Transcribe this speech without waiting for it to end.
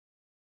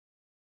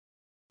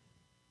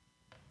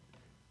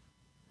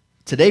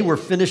Today we're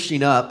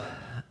finishing up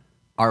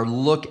our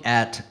look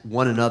at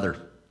one another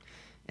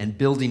and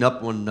building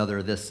up one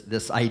another,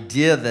 this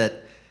idea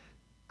that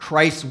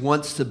Christ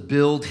wants to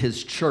build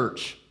his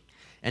church.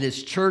 And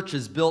his church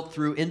is built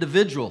through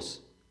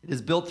individuals. It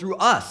is built through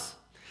us.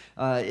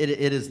 It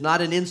is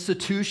not an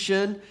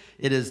institution.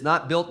 It is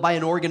not built by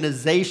an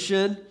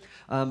organization.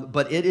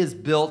 But it is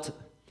built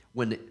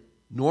when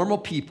normal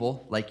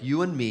people like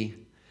you and me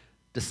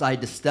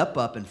decide to step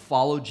up and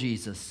follow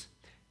Jesus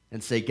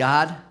and say,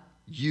 God,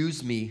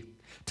 use me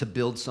to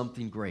build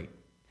something great.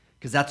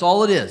 Because that's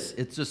all it is.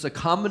 It's just a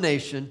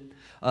combination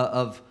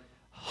of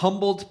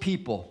humbled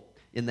people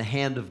in the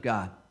hand of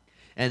God.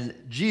 And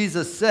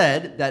Jesus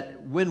said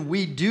that when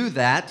we do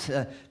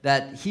that,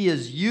 that he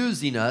is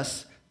using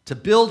us to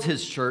build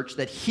his church,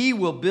 that he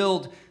will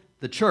build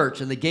the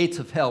church and the gates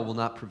of hell will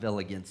not prevail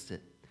against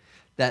it.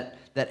 That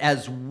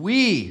as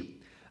we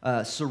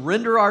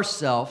surrender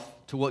ourselves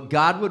to what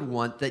God would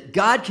want, that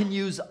God can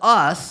use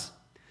us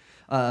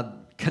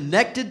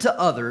connected to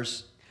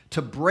others to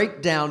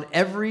break down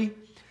every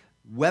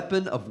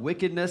weapon of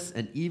wickedness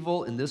and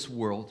evil in this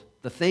world,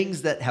 the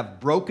things that have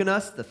broken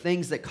us, the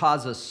things that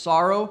cause us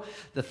sorrow,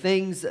 the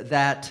things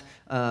that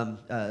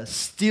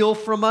steal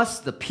from us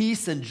the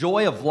peace and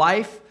joy of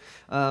life,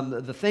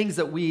 the things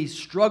that we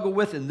struggle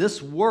with in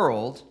this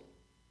world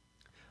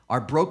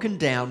are broken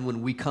down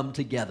when we come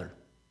together.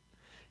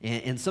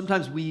 And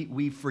sometimes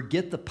we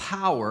forget the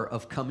power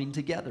of coming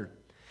together,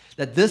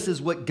 that this is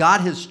what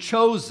God has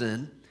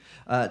chosen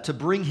to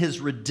bring his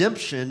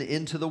redemption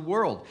into the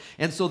world.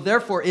 And so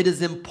therefore it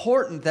is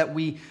important that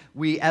we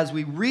as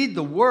we read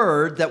the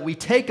word, that we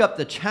take up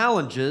the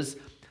challenges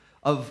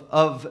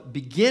of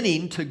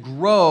beginning to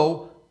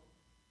grow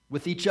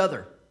with each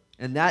other.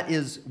 And that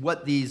is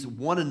what these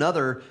one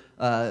another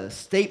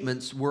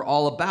statements were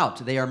all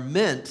about. They are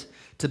meant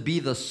to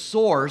be the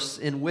source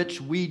in which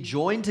we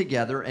join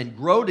together and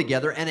grow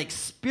together and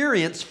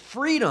experience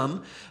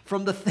freedom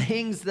from the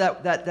things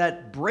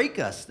that break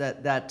us,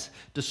 that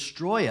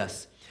destroy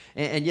us.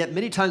 And yet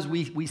many times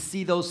we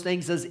see those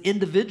things as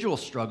individual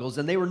struggles,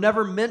 and they were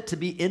never meant to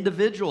be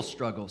individual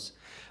struggles.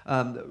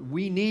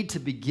 We need to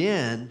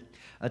begin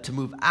to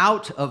move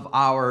out of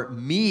our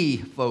me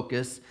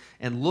focus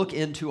and look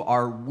into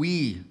our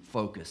we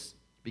focus.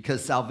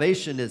 Because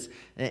salvation is,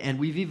 and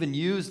we've even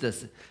used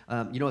this,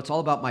 it's all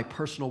about my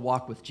personal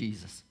walk with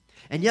Jesus.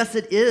 And yes,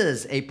 it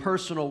is a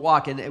personal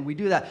walk, and we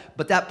do that.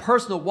 But that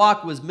personal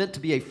walk was meant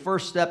to be a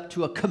first step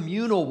to a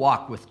communal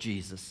walk with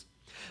Jesus.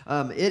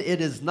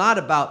 It is not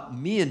about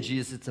me and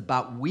Jesus, it's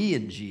about we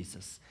and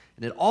Jesus.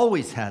 And it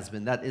always has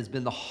been. That has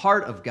been the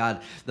heart of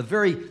God. The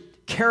very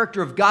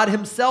character of God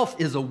himself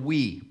is a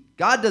we.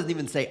 God doesn't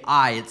even say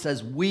I, it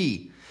says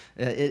we.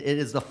 It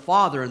is the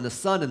Father and the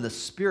Son and the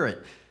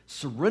Spirit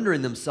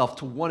surrendering themselves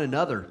to one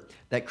another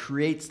that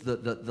creates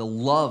the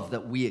love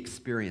that we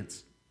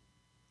experience.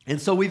 And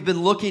so we've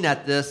been looking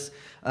at this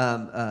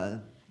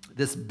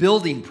this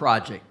building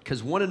project,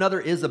 because one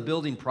another is a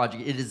building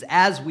project. It is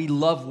as we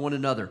love one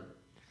another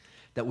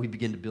that we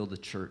begin to build a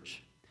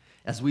church,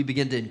 as we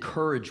begin to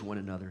encourage one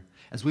another,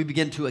 as we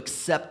begin to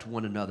accept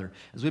one another,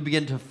 as we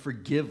begin to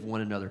forgive one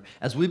another,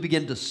 as we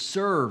begin to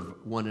serve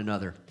one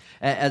another,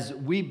 as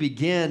we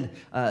begin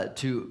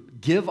to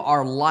give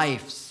our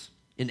lives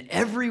in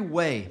every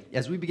way,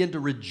 as we begin to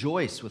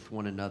rejoice with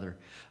one another,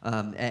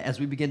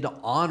 as we begin to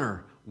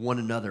honor one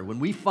another. When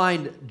we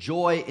find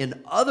joy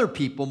in other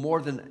people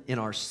more than in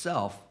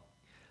ourselves,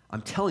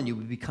 I'm telling you,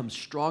 we become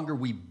stronger.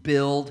 We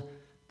build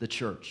the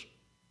church.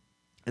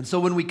 And so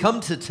when we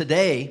come to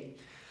today,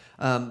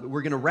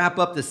 we're going to wrap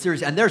up this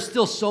series, and there's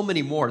still so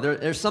many more.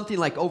 There's something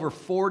like over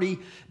 40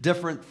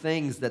 different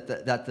things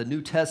that the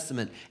New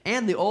Testament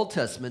and the Old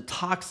Testament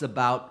talks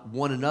about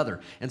one another.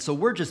 And so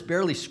we're just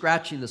barely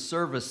scratching the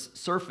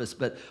surface,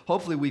 but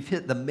hopefully we've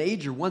hit the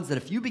major ones that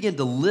if you begin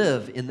to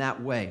live in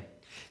that way.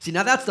 See,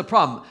 now that's the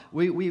problem.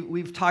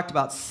 We've talked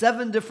about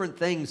 7 different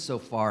things so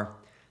far,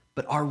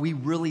 but are we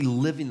really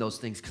living those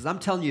things? Because I'm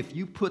telling you, if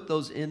you put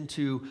those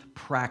into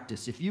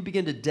practice, if you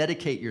begin to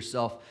dedicate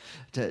yourself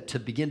to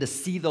begin to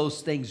see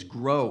those things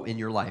grow in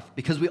your life,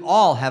 because we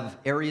all have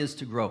areas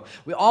to grow.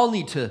 We all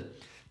need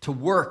to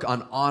work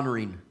on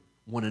honoring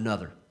one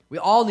another. We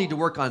all need to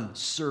work on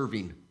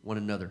serving one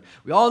another.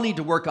 We all need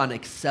to work on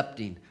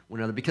accepting one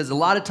another, because a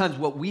lot of times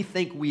what we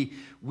think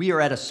we are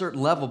at a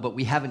certain level, but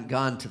we haven't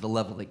gone to the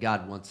level that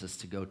God wants us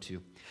to go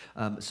to.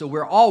 So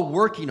we're all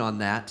working on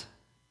that.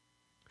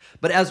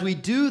 But as we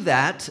do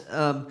that,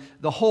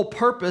 the whole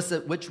purpose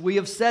at which we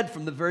have said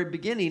from the very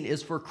beginning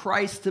is for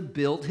Christ to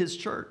build his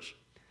church.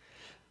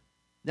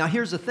 Now,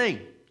 here's the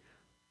thing.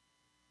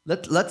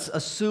 Let's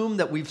assume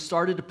that we've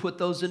started to put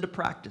those into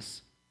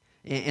practice.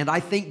 And I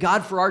thank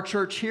God for our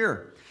church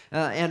here.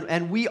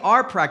 And we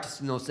are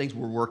practicing those things.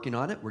 We're working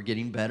on it. We're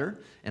getting better.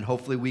 And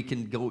hopefully we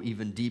can go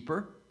even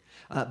deeper.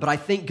 But I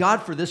thank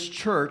God for this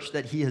church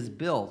that he has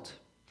built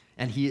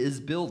and he is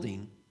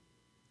building.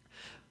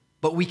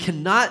 But we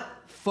cannot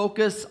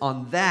focus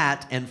on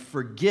that and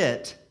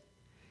forget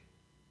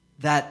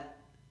that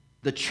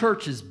the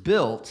church is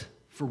built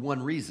for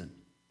one reason.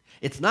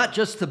 It's not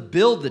just to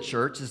build the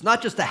church. It's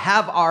not just to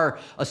have our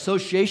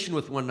association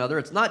with one another.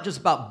 It's not just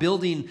about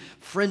building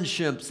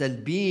friendships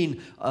and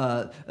being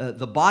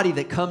the body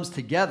that comes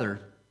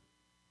together.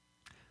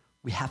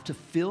 We have to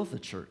fill the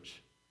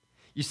church.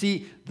 You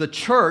see, the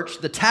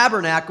church, the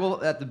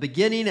tabernacle at the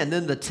beginning, and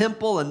then the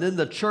temple, and then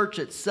the church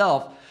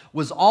itself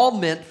was all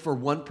meant for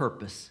one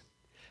purpose: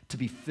 to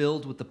be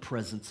filled with the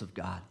presence of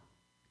God.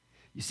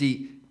 You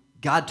see,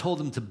 God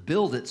told him to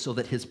build it so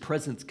that his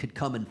presence could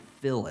come and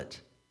fill it.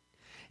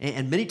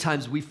 And many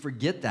times we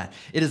forget that.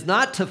 It is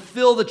not to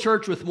fill the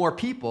church with more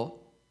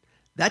people.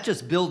 That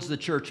just builds the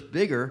church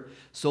bigger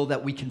so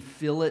that we can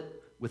fill it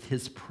with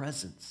his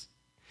presence.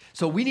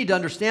 So we need to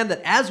understand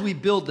that as we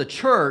build the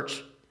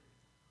church,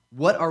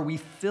 what are we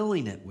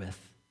filling it with?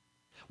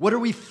 What are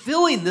we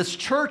filling this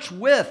church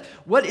with?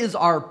 What is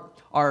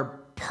our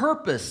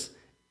purpose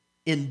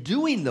in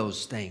doing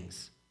those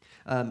things?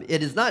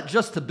 It is not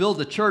just to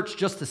build a church,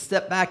 just to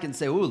step back and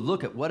say, "Oh,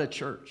 look at what a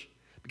church."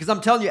 Because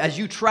I'm telling you, as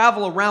you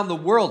travel around the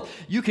world,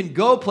 you can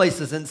go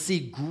places and see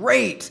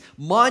great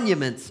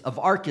monuments of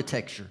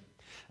architecture.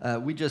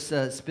 We just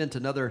spent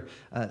another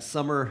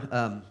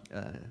summer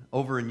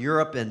over in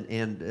Europe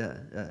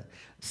and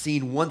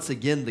seeing once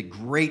again the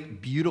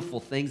great, beautiful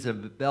things that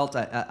have been built.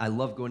 I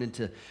love going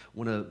into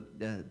one of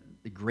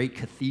the great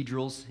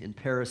cathedrals in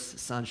Paris,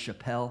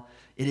 Sainte-Chapelle.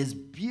 It is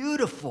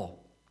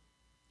beautiful.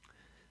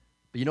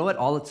 But you know what?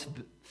 All it's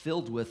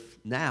filled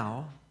with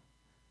now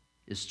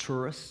is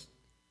tourists,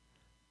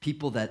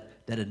 people that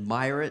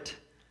admire it,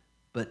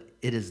 but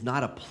it is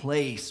not a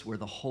place where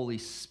the Holy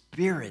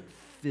Spirit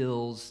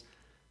fills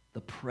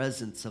the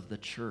presence of the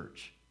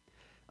church.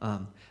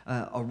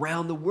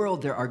 Around the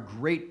world, there are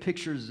great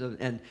pictures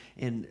of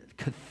and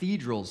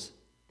cathedrals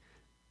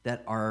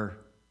that are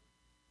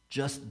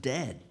just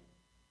dead.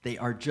 They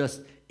are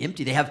just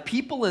empty. They have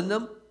people in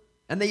them,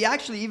 and they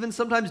actually even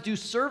sometimes do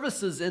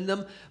services in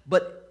them,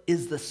 but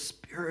is the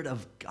Spirit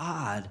of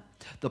God,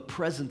 the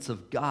presence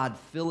of God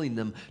filling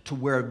them to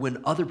where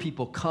when other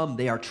people come,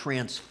 they are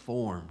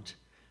transformed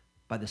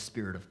by the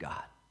Spirit of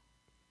God.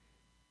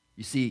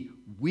 You see,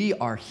 we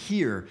are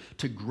here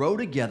to grow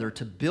together,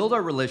 to build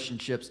our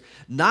relationships,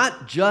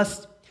 not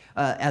just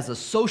as a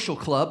social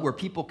club where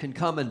people can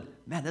come and,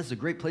 man, this is a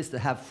great place to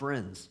have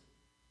friends.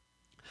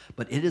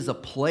 But it is a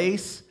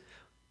place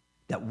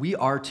that we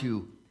are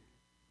to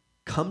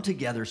come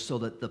together so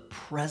that the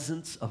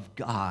presence of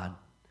God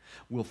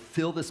will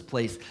fill this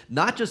place,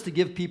 not just to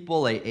give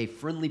people a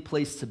friendly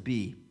place to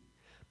be,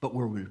 but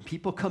where when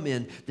people come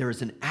in, there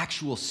is an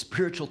actual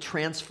spiritual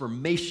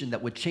transformation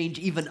that would change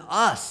even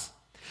us,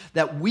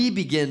 that we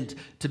begin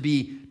to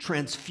be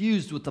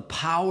transfused with the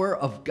power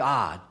of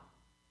God.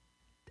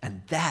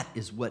 And that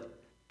is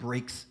what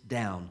breaks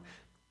down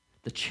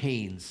the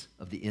chains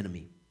of the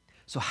enemy.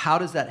 So how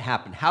does that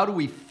happen? How do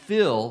we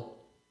fill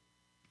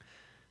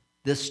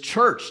this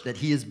church that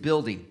he is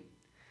building?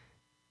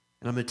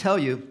 And I'm going to tell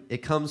you,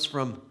 it comes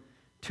from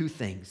two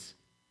things.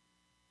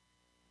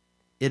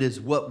 It is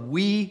what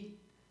we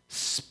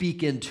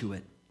speak into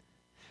it.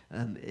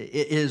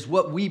 It is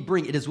what we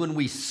bring. It is when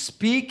we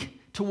speak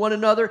to one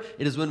another.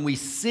 It is when we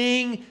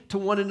sing to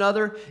one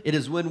another. It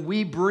is when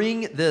we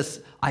bring this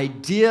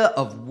idea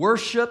of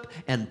worship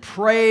and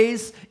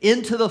praise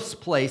into this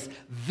place.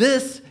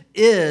 This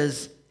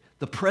is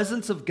the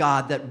presence of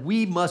God that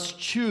we must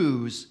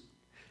choose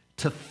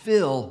to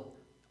fill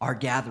our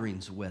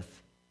gatherings with.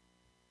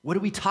 What do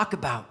we talk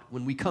about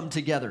when we come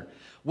together?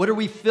 What are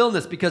we filling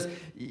this? Because,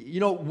 you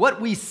know,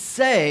 what we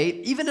say,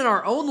 even in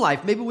our own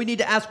life, maybe we need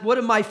to ask, what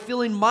am I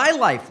filling my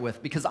life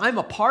with? Because I'm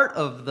a part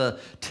of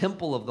the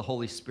temple of the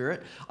Holy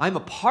Spirit. I'm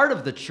a part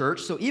of the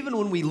church. So even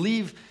when we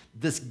leave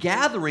this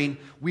gathering,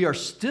 we are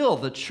still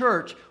the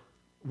church.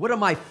 What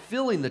am I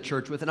filling the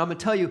church with? And I'm going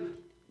to tell you,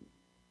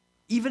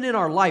 even in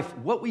our life,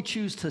 what we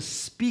choose to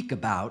speak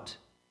about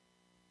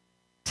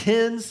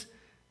tends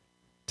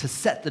to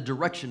set the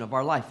direction of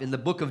our life. In the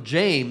book of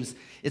James,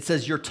 it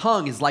says your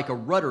tongue is like a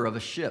rudder of a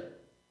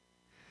ship.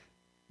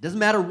 It doesn't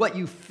matter what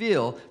you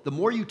feel. The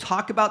more you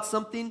talk about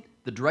something,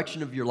 the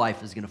direction of your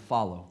life is going to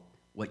follow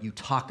what you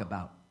talk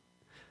about.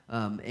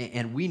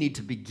 And we need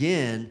to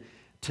begin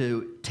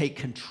to take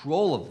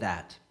control of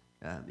that.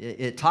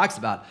 It talks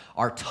about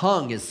our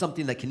tongue is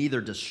something that can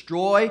either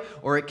destroy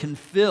or it can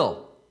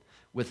fill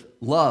with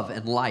love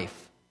and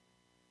life.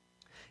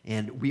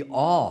 And we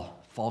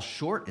all fall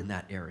short in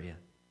that area.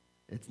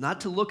 It's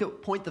not to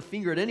point the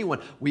finger at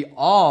anyone. We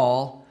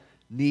all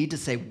need to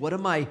say, what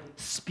am I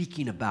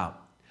speaking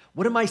about?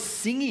 What am I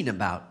singing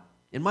about?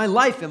 In my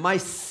life, am I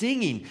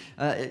singing?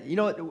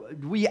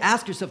 We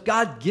ask yourself,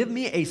 God, give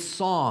me a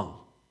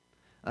song.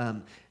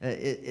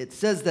 It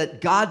says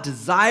that God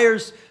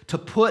desires to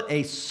put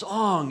a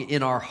song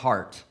in our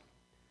heart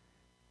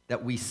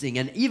that we sing.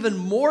 And even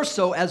more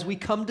so as we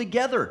come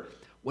together.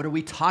 What are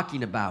we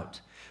talking about?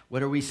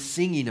 What are we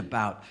singing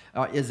about?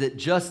 Is it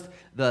just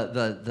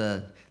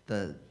the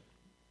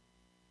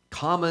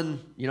common,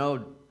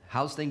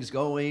 how's things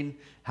going?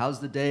 How's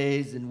the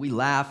days? And we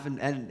laugh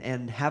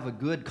and have a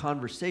good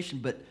conversation,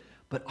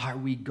 but are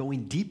we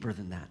going deeper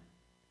than that?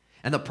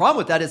 And the problem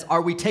with that is,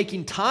 are we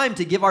taking time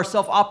to give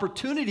ourselves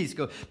opportunities to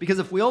go? Because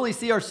if we only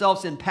see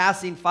ourselves in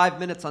passing 5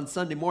 minutes on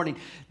Sunday morning,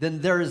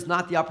 then there is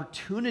not the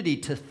opportunity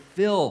to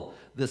fill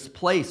this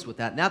place with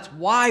that. And that's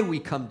why we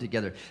come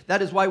together.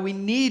 That is why we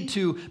need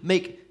to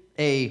make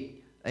a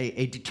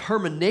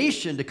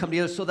determination to come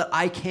together so that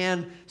I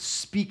can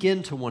speak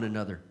into one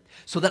another,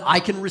 so that I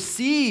can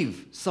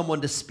receive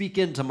someone to speak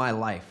into my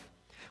life.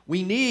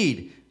 We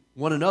need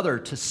one another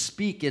to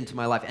speak into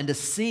my life and to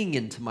sing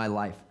into my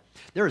life.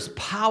 There is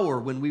power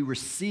when we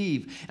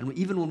receive, and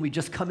even when we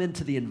just come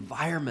into the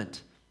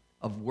environment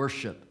of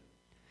worship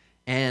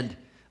and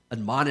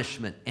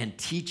admonishment and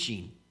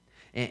teaching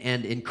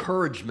and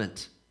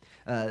encouragement.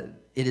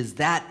 It is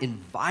that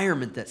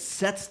environment that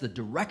sets the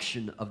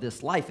direction of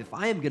this life. If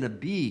I am going to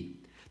be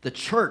the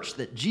church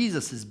that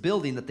Jesus is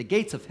building, that the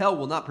gates of hell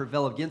will not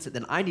prevail against it,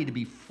 then I need to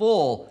be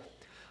full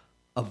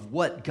of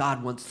what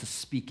God wants to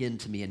speak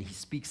into me, and he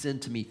speaks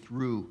into me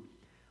through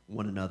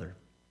one another.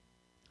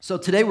 So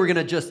today we're going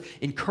to just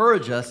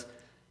encourage us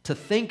to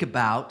think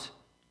about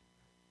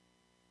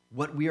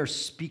what we are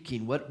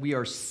speaking, what we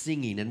are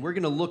singing. And we're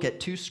going to look at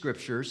two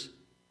scriptures.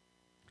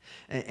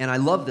 And I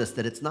love this,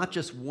 that it's not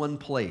just one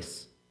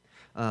place,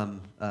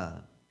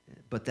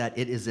 but that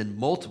it is in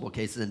multiple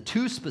cases, in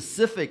two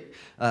specific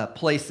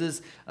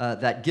places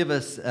that give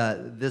us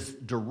this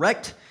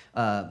direct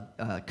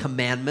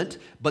commandment,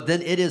 but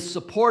then it is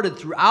supported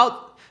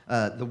throughout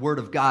the Word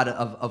of God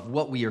of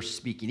what we are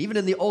speaking. Even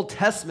in the Old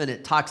Testament,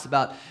 it talks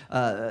about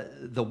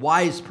the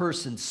wise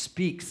person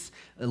speaks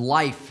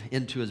life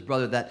into his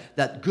brother,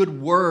 that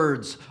good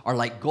words are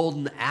like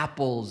golden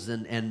apples,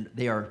 and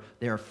they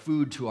are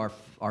food to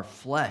our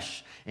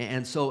flesh.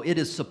 And so it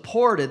is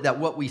supported that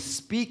what we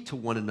speak to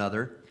one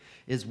another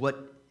is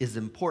what is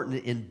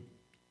important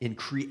in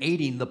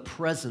creating the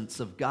presence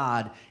of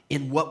God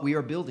in what we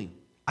are building.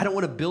 I don't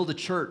want to build a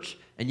church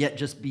and yet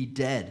just be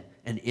dead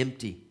and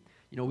empty.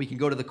 You know, we can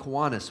go to the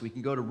Kiwanis, we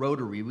can go to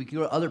Rotary, we can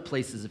go to other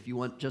places if you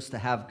want just to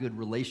have good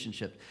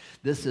relationships.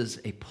 This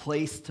is a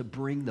place to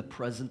bring the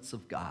presence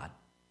of God,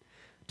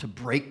 to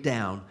break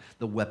down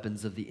the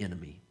weapons of the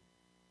enemy.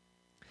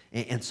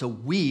 And so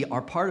we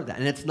are part of that.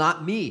 And it's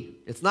not me.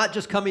 It's not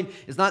just coming,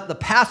 it's not the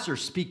pastor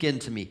speak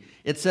into me.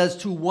 It says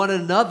to one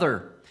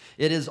another.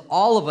 It is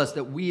all of us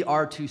that we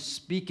are to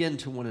speak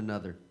into one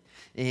another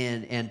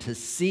and to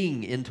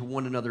sing into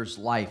one another's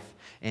life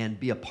and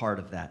be a part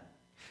of that.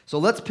 So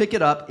let's pick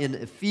it up in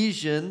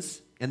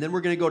Ephesians, and then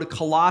we're going to go to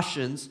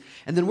Colossians,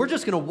 and then we're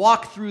just going to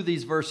walk through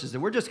these verses,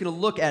 and we're just going to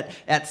look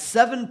at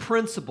 7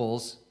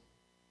 principles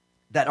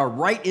that are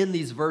right in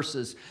these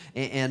verses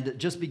and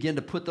just begin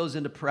to put those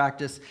into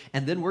practice,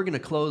 and then we're going to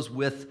close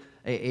with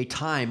a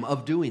time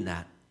of doing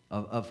that,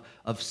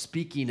 of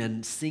speaking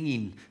and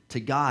singing to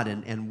God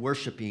and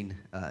worshiping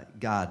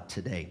God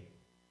today.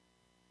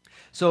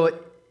 So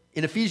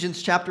in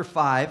Ephesians chapter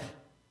 5,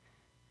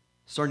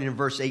 starting in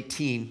verse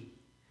 18,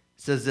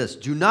 says this: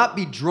 "Do not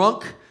be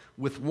drunk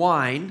with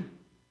wine,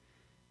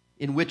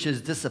 in which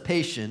is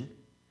dissipation,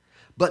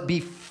 but be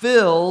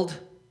filled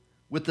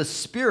with the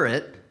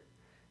Spirit,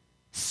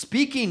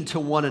 speaking to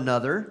one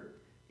another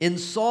in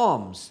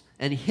psalms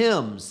and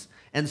hymns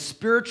and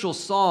spiritual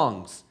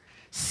songs,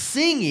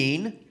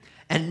 singing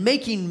and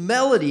making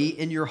melody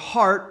in your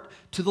heart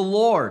to the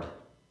Lord,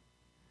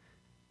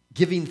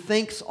 giving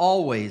thanks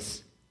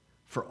always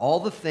for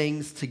all the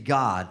things to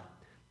God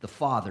the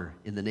Father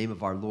in the name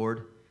of our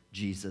Lord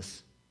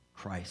Jesus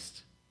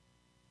Christ."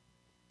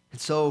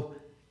 And so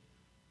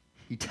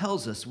he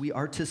tells us we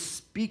are to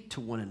speak to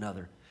one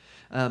another.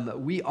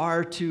 We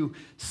are to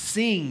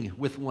sing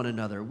with one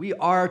another. We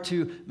are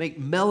to make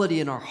melody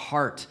in our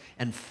heart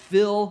and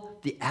fill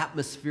the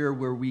atmosphere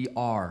where we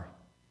are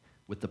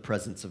with the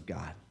presence of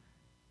God.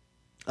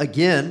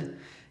 Again,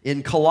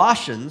 in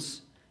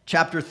Colossians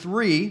chapter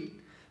 3,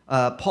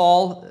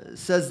 Paul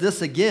says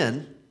this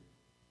again,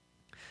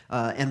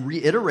 and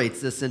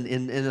reiterates this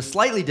in a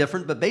slightly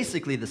different, but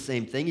basically the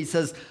same thing. He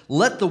says,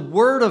 "Let the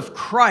word of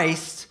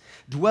Christ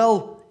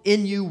dwell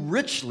in you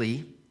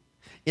richly,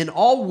 in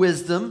all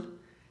wisdom,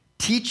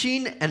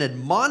 teaching and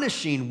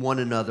admonishing one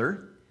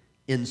another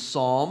in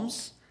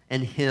psalms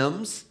and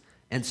hymns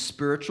and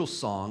spiritual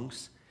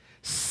songs,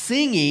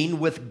 singing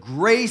with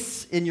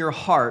grace in your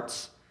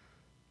hearts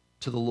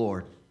to the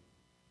Lord.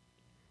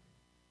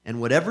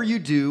 And whatever you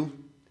do,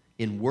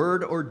 in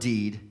word or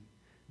deed,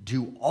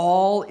 do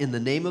all in the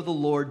name of the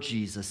Lord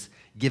Jesus,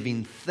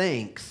 giving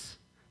thanks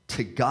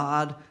to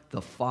God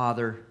the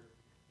Father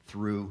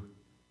through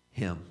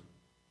him."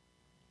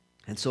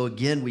 And so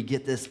again, we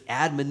get this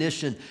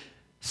admonition: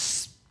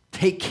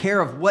 take care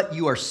of what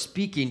you are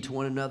speaking to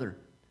one another.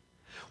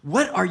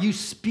 What are you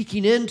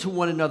speaking into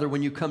one another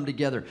when you come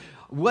together?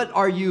 What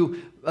are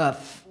you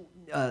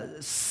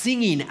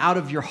singing out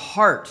of your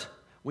heart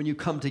when you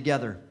come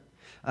together?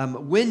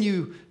 When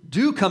you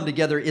do come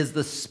together, is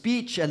the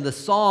speech and the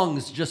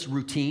songs just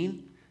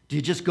routine? Do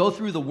you just go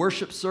through the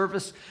worship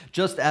service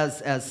just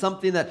as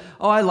something that,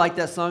 oh, I like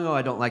that song, oh,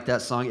 I don't like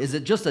that song? Is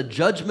it just a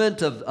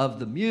judgment of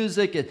the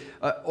music?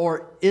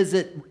 Or is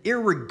it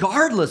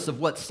irregardless of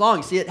what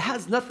song? See, it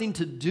has nothing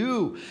to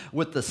do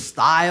with the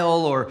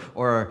style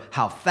or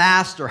how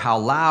fast or how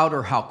loud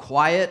or how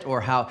quiet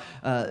or how...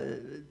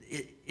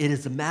 It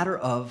is a matter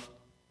of,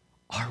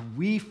 are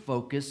we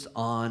focused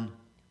on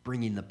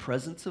bringing the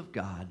presence of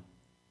God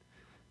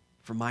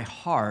from my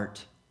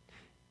heart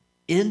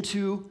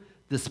into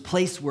this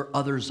place where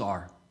others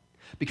are?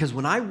 Because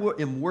when I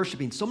am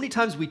worshiping, so many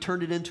times we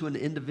turn it into an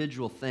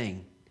individual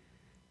thing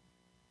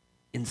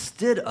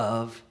instead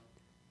of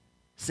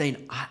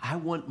saying, I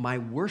want my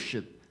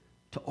worship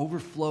to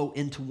overflow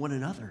into one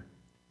another.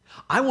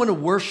 I want to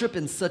worship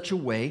in such a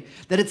way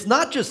that it's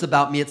not just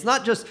about me. It's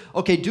not just,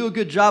 okay, do a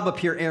good job up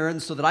here,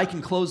 Aaron, so that I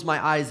can close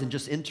my eyes and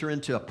just enter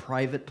into a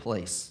private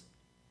place.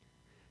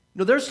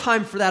 There's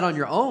time for that on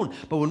your own.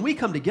 But when we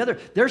come together,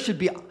 there should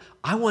be,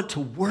 I want to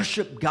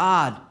worship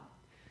God.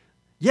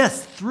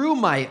 Yes, through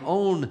my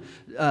own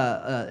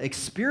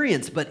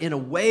experience, but in a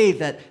way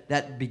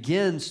that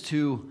begins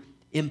to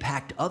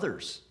impact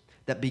others,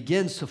 that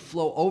begins to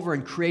flow over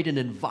and create an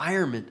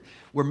environment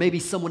where maybe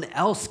someone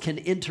else can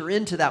enter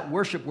into that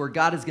worship where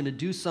God is going to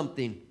do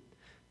something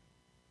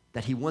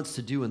that he wants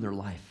to do in their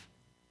life.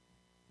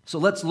 So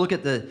let's look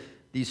at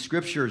these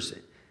scriptures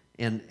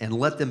and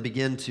let them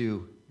begin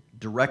to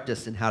direct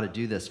us in how to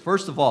do this.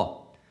 First of all,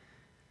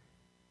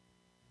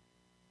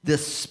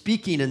 this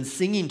speaking and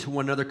singing to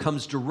one another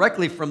comes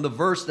directly from the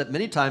verse that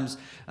many times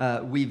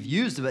we've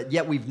used, but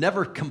yet we've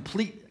never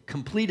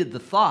completed the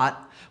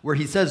thought, where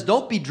he says,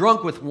 don't be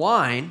drunk with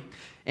wine.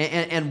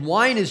 And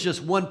wine is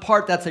just one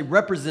part. That's a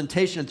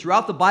representation. And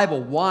throughout the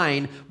Bible,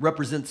 wine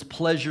represents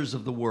pleasures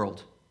of the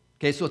world.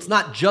 Okay, so it's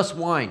not just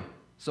wine.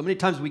 So many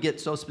times we get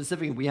so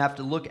specific and we have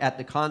to look at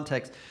the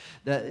context.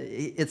 That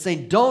it's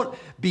saying don't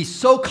be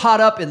so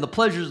caught up in the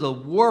pleasures of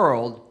the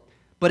world,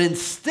 but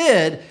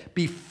instead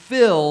be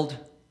filled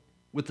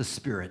with the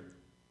Spirit.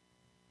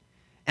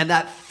 And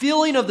that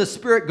feeling of the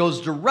Spirit goes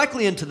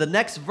directly into the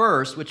next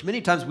verse, which many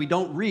times we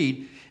don't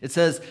read. It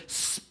says,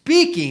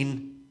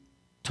 speaking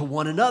to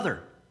one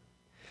another.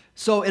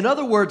 So in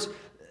other words,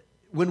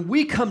 when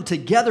we come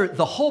together,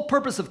 the whole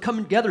purpose of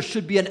coming together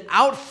should be an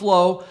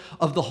outflow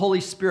of the Holy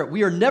Spirit.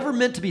 We are never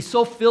meant to be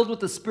so filled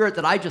with the Spirit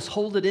that I just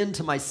hold it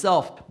into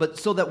myself, but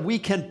so that we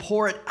can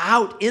pour it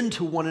out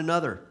into one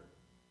another.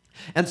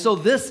 And so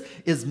this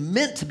is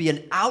meant to be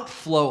an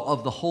outflow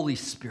of the Holy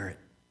Spirit.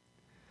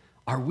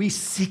 Are we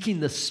seeking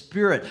the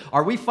Spirit?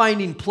 Are we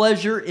finding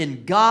pleasure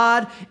in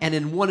God and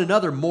in one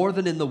another more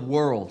than in the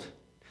world?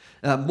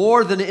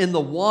 More than in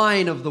the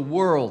wine of the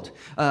world?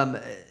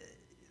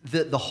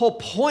 The whole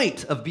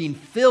point of being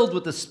filled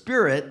with the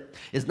Spirit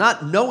is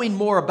not knowing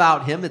more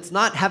about Him. It's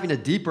not having a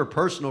deeper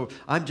personal,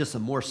 I'm just a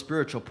more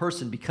spiritual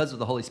person because of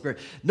the Holy Spirit.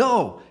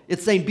 No,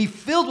 it's saying be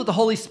filled with the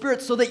Holy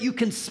Spirit so that you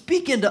can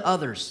speak into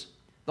others.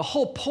 The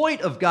whole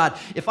point of God,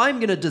 if I'm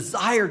going to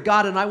desire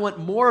God and I want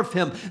more of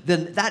Him,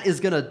 then that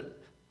is going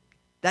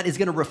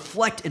to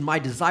reflect in my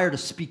desire to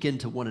speak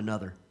into one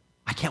another.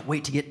 I can't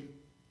wait to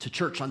get to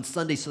church on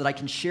Sunday so that I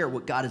can share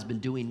what God has been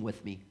doing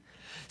with me.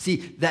 See,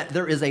 that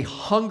there is a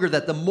hunger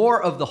that the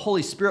more of the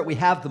Holy Spirit we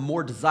have, the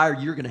more desire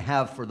you're going to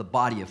have for the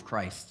body of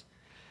Christ.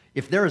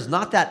 If there is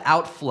not that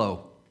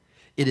outflow,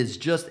 it is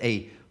just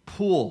a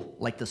pool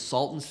like the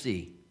Salton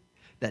Sea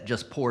that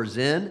just pours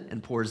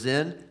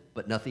in,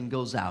 but nothing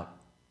goes out.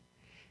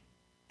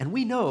 And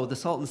we know the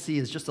Salton Sea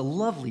is just a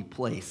lovely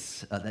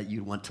place that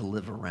you'd want to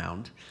live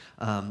around,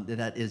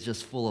 that is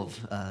just full of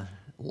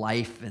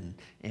life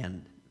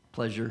and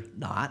pleasure.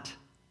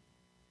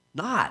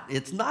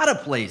 It's not a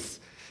place.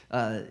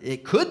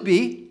 It could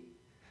be,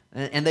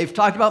 and they've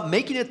talked about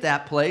making it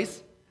that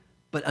place,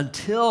 but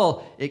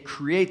until it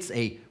creates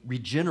a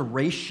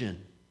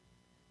regeneration,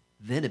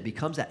 then it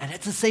becomes that. And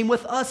it's the same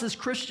with us as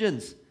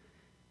Christians.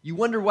 You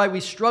wonder why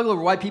we struggle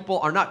or why people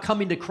are not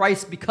coming to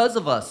Christ because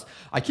of us.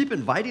 I keep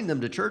inviting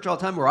them to church all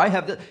the time, or I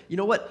have you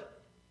know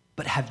what?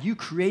 But have you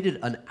created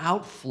an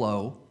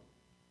outflow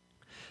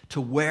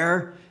to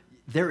where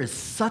there is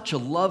such a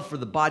love for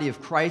the body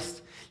of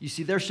Christ? You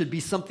see, there should be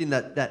something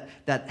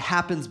that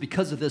happens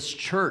because of this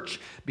church,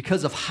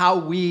 because of how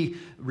we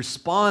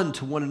respond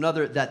to one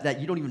another, that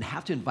you don't even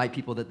have to invite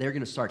people, that they're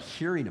going to start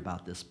hearing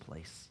about this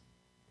place.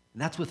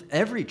 And that's with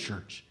every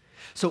church.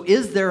 So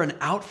is there an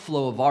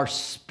outflow of our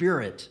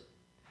spirit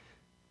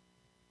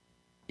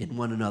in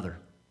one another?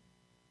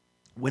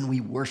 When we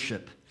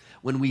worship,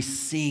 when we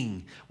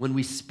sing, when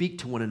we speak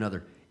to one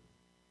another,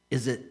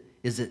 is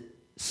it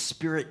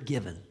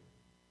Spirit-given?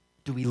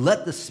 Do we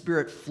let the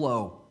Spirit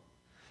flow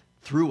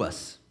through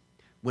us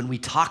when we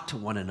talk to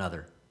one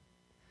another?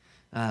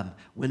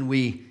 When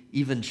we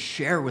even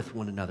share with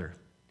one another?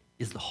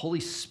 Is the Holy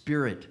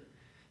Spirit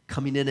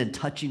coming in and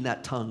touching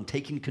that tongue,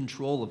 taking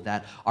control of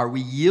that? Are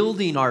we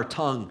yielding our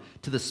tongue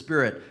to the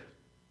Spirit?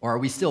 Or are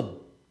we still,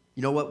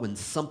 you know what, when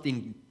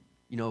something,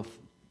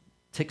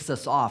 ticks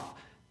us off,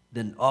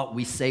 then,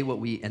 we say what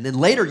and then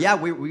later,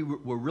 we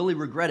really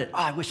regret it.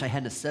 I wish I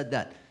hadn't said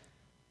that.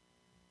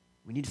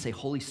 We need to say,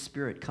 Holy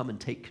Spirit, come and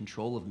take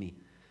control of me.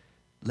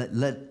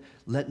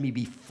 Let me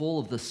be full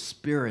of the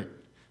Spirit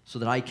so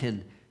that I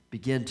can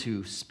begin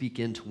to speak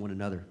into one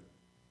another.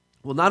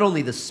 Well, not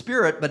only the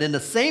Spirit, but in the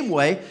same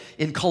way,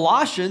 in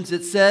Colossians,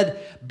 it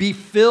said, be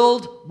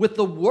filled with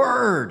the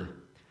Word.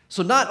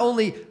 So not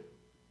only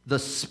the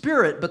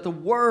Spirit, but the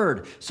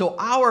Word. So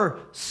our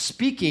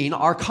speaking,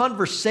 our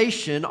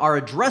conversation, our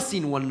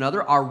addressing one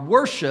another, our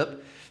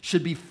worship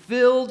should be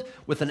filled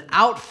with an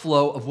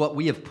outflow of what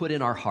we have put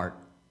in our heart.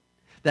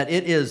 That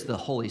it is the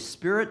Holy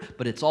Spirit,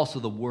 but it's also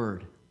the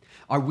Word.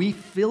 Are we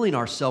filling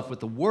ourselves with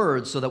the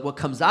Word so that what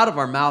comes out of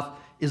our mouth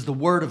is the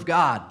Word of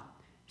God?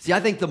 See, I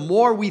think the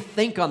more we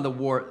think on the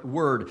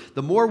Word,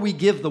 the more we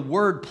give the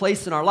Word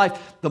place in our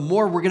life, the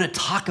more we're going to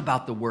talk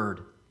about the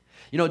Word.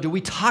 You know, do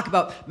we talk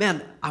about,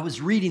 man, I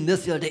was reading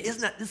this the other day.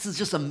 This is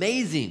just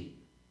amazing.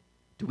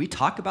 Do we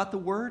talk about the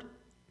Word?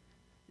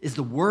 Is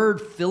the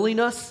Word filling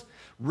us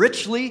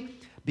richly?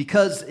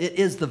 Because it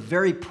is the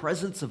very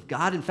presence of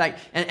God. In fact,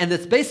 and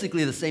it's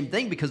basically the same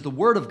thing because the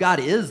Word of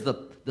God is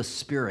the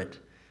Spirit.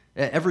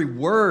 Every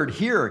word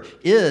here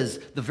is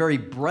the very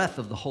breath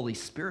of the Holy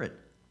Spirit.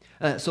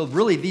 So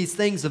really, these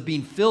things of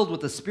being filled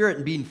with the Spirit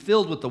and being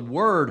filled with the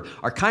Word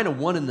are kind of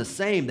one and the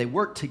same. They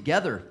work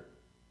together.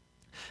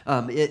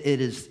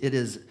 It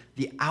is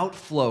the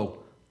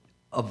outflow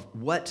of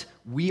what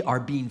we are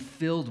being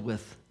filled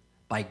with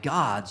by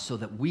God so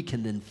that we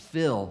can then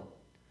fill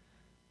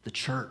the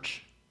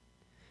church.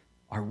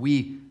 Are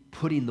we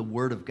putting the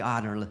Word of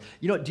God in our life?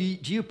 You know, do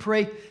you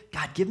pray,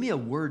 God, give me a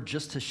word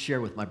just to share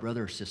with my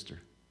brother or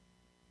sister?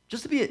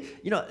 Just to be,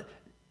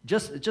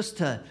 just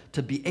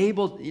to be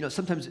able,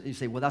 sometimes you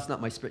say, well, that's not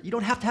my spirit. You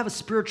don't have to have a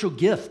spiritual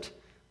gift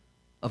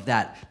of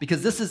that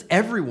because this is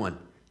everyone.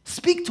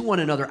 Speak to one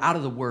another out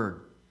of the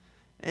Word.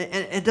 And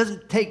it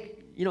doesn't take,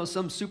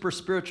 some super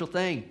spiritual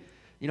thing.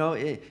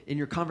 In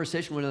your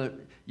conversation with another,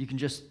 you can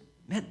just,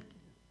 man,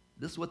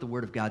 this is what the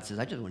Word of God says.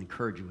 I just want to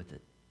encourage you with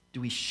it.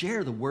 Do we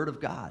share the Word of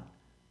God?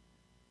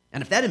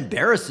 And if that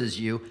embarrasses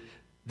you,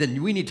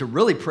 then we need to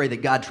really pray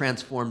that God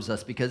transforms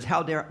us because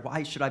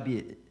why should I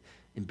be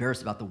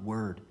embarrassed about the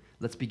Word?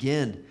 Let's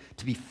begin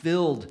to be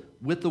filled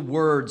with the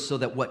Word so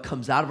that what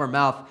comes out of our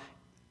mouth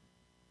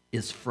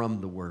is from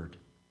the Word.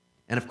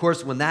 And of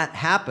course, when that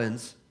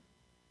happens,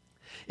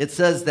 it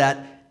says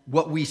that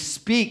what we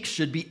speak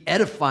should be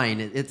edifying.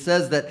 It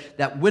says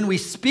that when we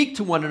speak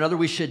to one another,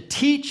 we should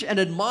teach and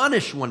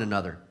admonish one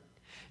another.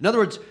 In other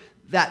words,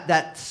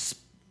 that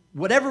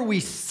whatever we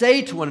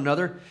say to one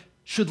another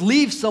should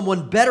leave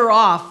someone better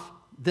off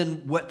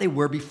than what they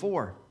were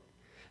before.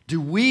 Do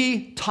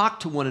we talk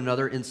to one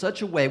another in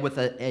such a way with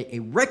a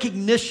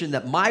recognition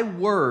that my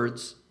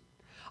words,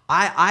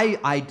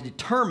 I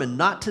determine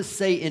not to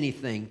say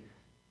anything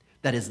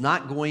that is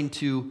not going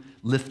to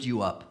lift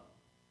you up?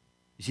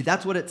 You see,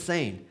 that's what it's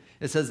saying.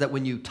 It says that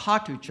when you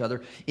talk to each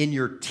other in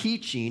your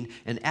teaching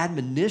and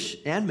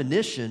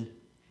admonition,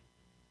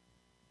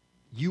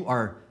 you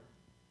are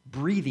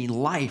breathing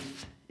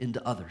life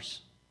into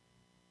others.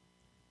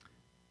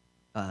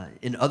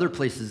 In other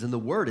places in the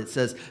Word, it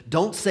says,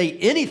 don't say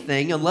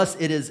anything unless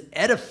it is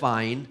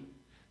edifying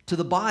to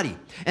the body.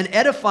 And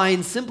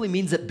edifying simply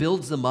means it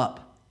builds them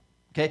up.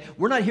 Okay?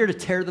 We're not here to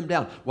tear them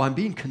down. Well, I'm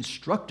being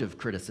constructive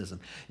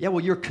criticism. Yeah,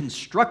 well, your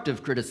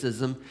constructive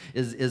criticism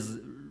is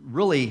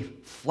really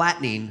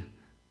flattening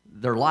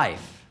their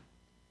life.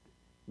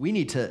 We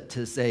need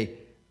to say,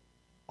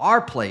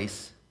 our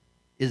place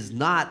is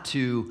not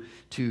to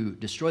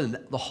destroy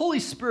them. The Holy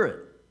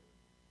Spirit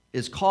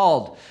is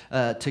called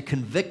to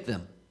convict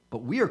them,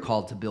 but we are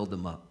called to build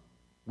them up.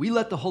 We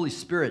let the Holy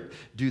Spirit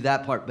do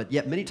that part, but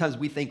yet many times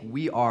we think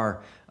we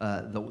are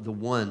the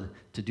one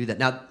to do that.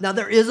 Now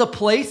there is a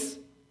place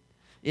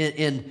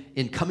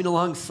in coming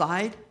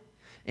alongside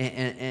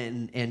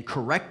and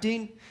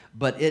correcting,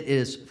 but it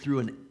is through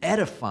an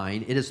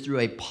edifying, it is through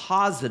a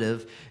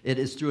positive, it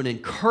is through an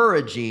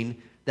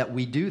encouraging that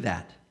we do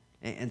that.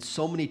 And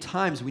so many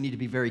times we need to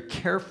be very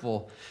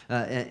careful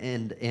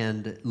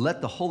and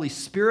let the Holy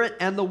Spirit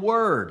and the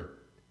Word,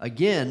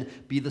 again,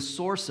 be the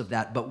source of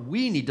that. But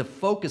we need to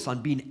focus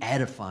on being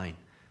edifying.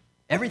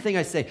 Everything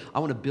I say, I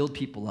want to build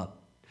people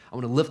up. I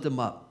want to lift them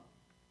up.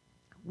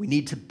 We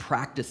need to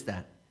practice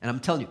that. And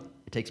I'm telling you,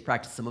 it takes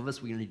practice. Some of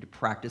us, we need to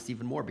practice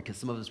even more because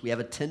some of us, we have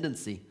a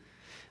tendency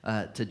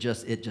it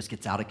just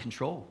gets out of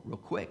control real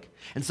quick.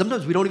 And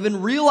sometimes we don't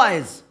even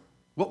realize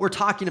what we're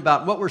talking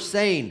about, what we're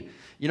saying.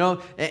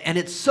 And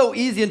it's so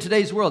easy in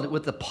today's world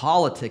with the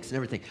politics and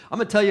everything. I'm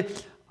going to tell you,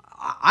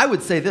 I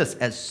would say this,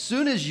 as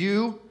soon as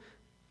you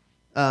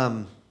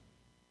bring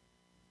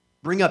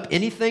up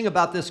anything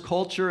about this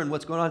culture and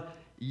what's going on,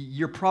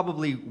 you're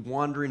probably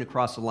wandering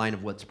across the line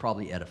of what's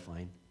probably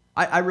edifying.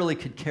 I really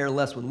could care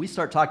less. When we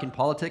start talking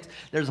politics,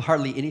 there's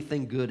hardly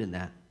anything good in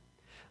that.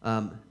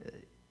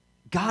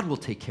 God will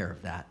take care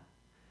of that.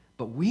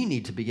 But we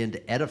need to begin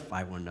to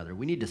edify one another.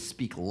 We need to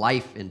speak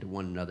life into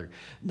one another,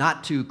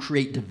 not to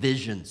create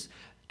divisions.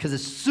 Because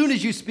as soon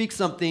as you speak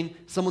something,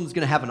 someone's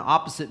going to have an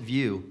opposite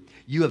view.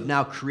 You have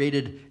now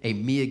created a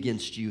me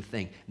against you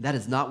thing. And that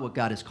is not what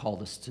God has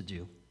called us to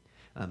do.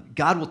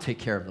 God will take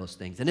care of those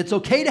things. And it's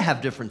okay to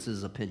have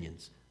differences of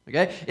opinions.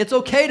 Okay? It's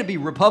okay to be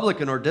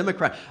Republican or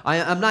Democrat.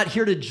 I'm not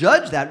here to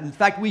judge that. In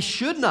fact, we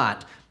should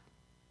not.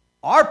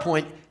 Our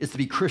point is to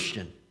be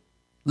Christian.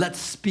 Let's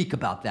speak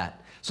about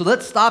that. So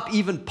let's stop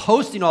even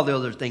posting all the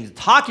other things,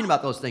 talking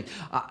about those things.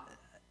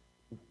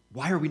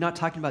 Why are we not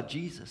talking about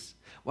Jesus?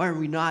 Why are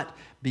we not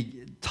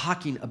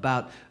talking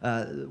about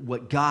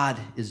what God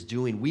is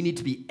doing? We need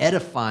to be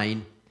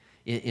edifying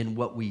in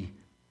what we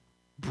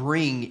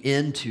bring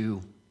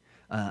into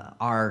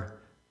our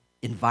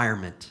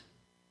environment.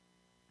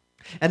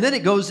 And then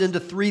it goes into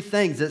three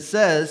things. It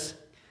says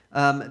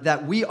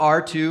that we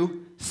are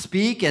to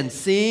speak and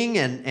sing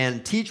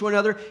and teach one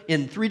another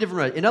in three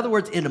different ways. In other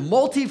words, in a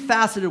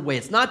multifaceted way.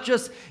 It's not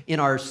just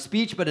in our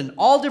speech, but in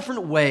all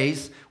different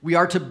ways, we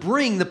are to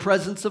bring the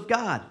presence of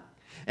God.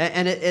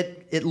 And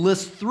it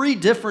lists three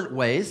different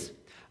ways.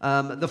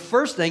 The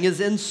first thing is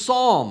in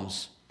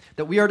Psalms,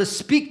 that we are to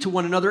speak to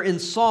one another in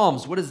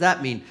Psalms. What does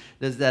that mean?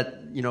 Does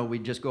that, we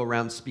just go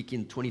around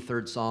speaking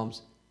 23rd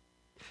Psalms?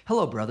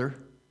 Hello, brother.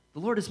 The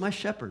Lord is my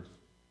shepherd.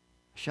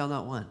 I shall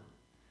not want.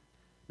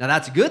 Now,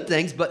 that's good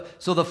things,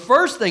 but so the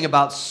first thing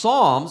about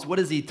Psalms, what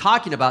is he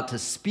talking about to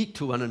speak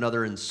to one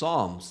another in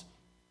Psalms?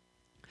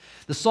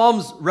 The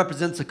Psalms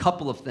represents a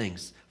couple of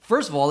things.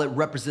 First of all, it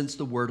represents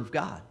the Word of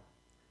God.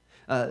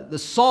 The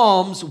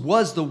Psalms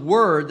was the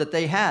Word that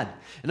they had.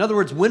 In other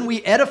words, when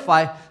we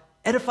edify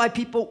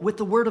people with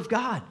the Word of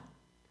God.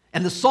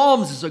 And the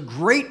Psalms is a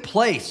great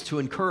place to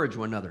encourage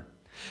one another.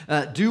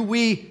 Do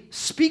we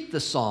speak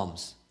the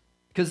Psalms?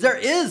 Because there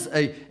is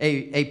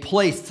a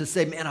place to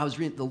say, man, I was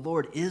reading, the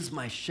Lord is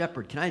my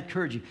shepherd. Can I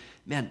encourage you?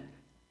 Man,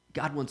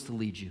 God wants to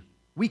lead you.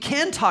 We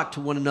can talk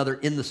to one another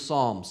in the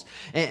Psalms.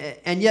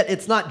 And yet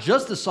it's not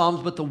just the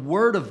Psalms, but the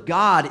Word of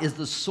God is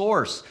the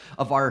source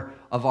of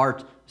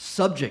our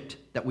subject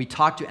that we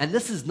talk to. And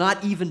this is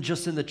not even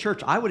just in the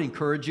church. I would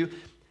encourage you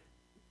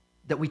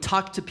that we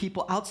talk to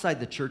people outside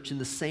the church in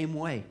the same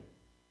way.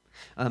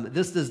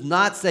 This does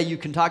not say you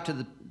can talk to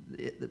the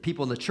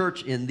people in the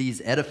church in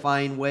these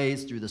edifying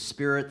ways through the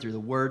Spirit, through the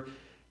Word.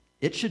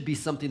 It should be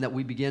something that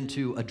we begin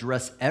to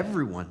address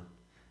everyone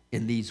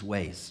in these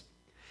ways.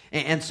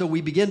 And so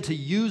we begin to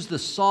use the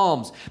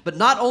Psalms. But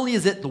not only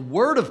is it the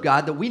Word of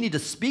God that we need to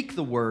speak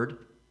the Word,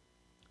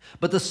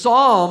 but the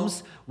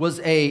Psalms was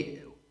a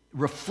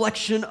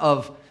reflection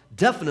of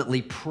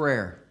definitely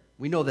prayer.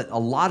 We know that a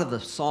lot of the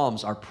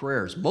Psalms are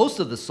prayers. Most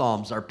of the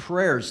Psalms are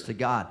prayers to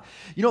God.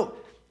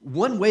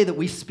 One way that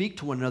we speak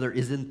to one another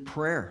is in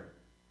prayer.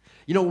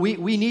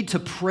 We need to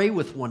pray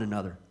with one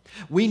another.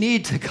 We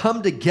need to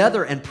come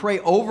together and pray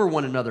over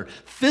one another.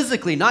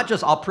 Physically, not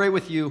just I'll pray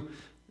with you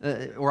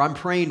or I'm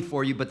praying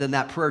for you, but then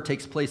that prayer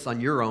takes place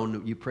on your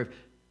own. You pray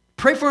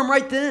for them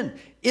right then,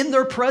 in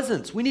their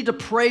presence. We need to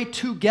pray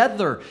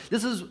together.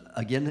 This is,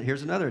 again,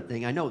 here's another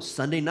thing. I know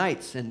Sunday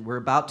nights, and we're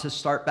about to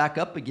start back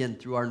up again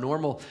through our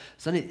normal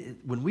Sunday.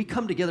 When we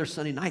come together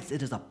Sunday nights,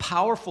 it is a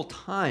powerful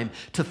time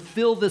to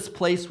fill this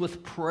place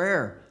with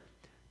prayer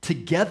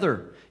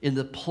together in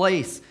the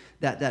place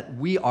that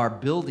we are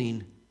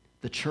building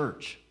the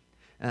church.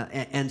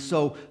 And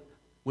so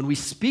when we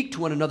speak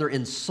to one another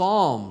in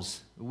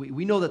Psalms,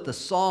 we know that the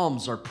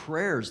Psalms are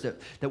prayers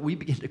that we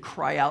begin to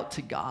cry out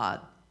to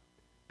God.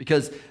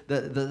 Because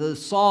the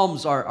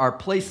Psalms are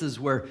places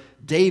where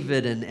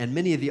David and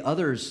many of the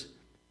others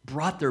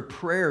brought their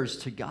prayers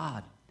to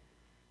God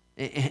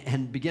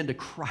and began to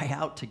cry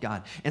out to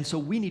God. And so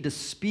we need to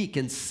speak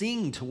and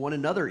sing to one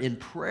another in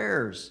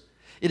prayers.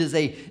 It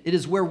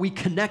is where we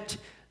connect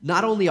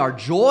not only our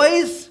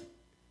joys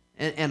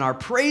and our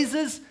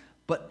praises,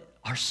 but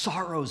our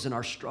sorrows and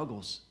our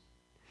struggles.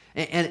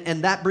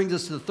 And that brings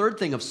us to the third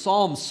thing of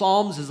Psalms.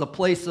 Psalms is a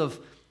place of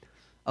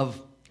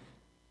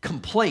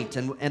complaint.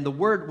 And the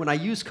word, when I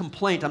use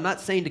complaint, I'm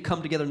not saying to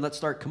come together and let's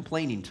start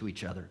complaining to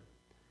each other.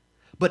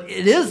 But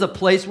it is a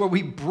place where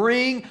we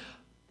bring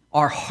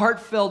our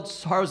heartfelt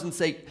sorrows and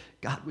say,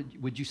 God,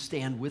 would you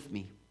stand with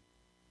me?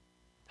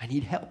 I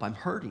need help. I'm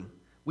hurting.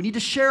 We need to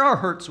share our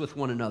hurts with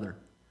one another.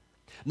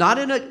 Not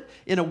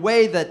in a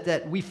way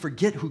that we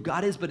forget who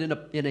God is, but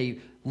in a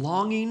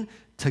longing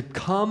to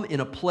come in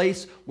a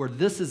place where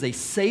this is a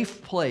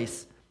safe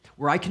place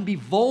where I can be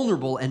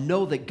vulnerable and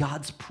know that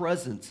God's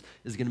presence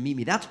is going to meet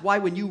me. That's why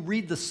when you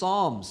read the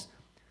Psalms,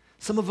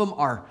 some of them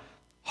are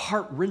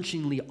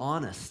heart-wrenchingly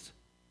honest.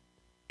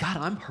 God,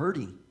 I'm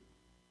hurting.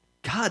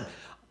 God,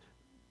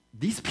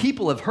 these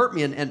people have hurt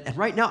me, and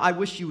right now I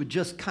wish you would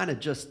just kind of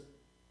just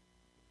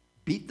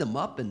beat them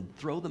up and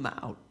throw them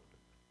out.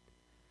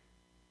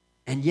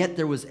 And yet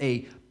there was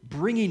a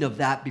bringing of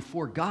that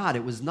before God.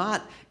 It was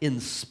not in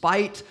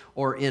spite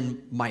or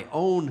in my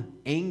own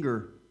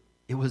anger.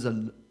 It was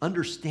an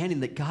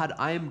understanding that, God,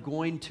 I am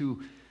going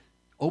to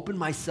open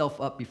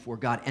myself up before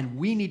God, and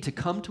we need to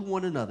come to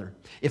one another.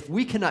 If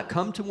we cannot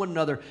come to one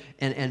another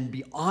and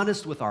be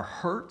honest with our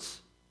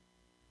hurts,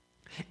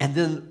 and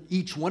then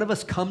each one of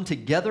us come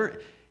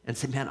together and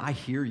say, man, I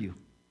hear you,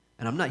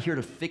 and I'm not here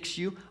to fix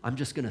you. I'm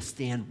just going to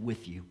stand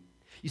with you.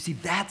 You see,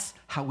 that's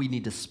how we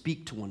need to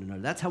speak to one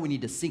another. That's how we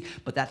need to sing,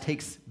 but that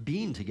takes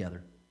being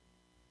together.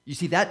 You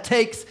see, that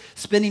takes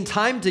spending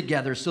time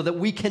together so that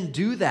we can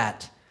do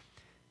that.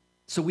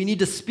 So we need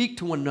to speak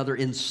to one another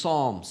in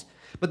psalms.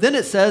 But then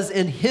it says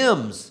in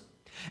hymns.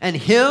 And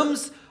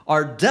hymns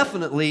are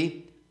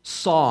definitely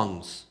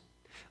songs.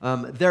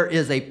 There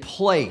is a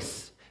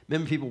place.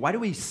 Remember, people, why do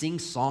we sing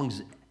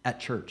songs at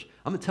church?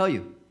 I'm going to tell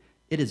you,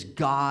 it is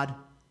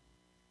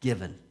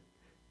God-given.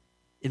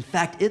 In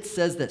fact, it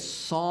says that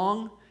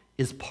song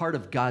is part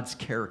of God's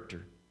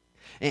character.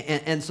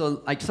 And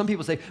so, like, some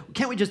people say,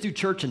 can't we just do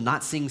church and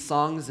not sing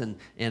songs? And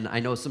I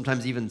know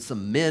sometimes even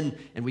some men,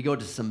 and we go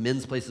to some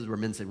men's places where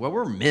men say, well,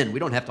 we're men. We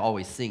don't have to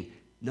always sing.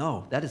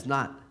 No, that is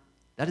not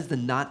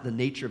the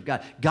nature of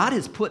God. God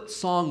has put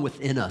song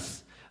within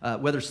us.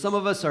 Whether some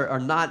of us are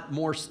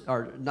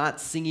not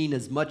singing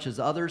as much as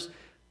others,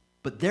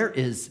 but there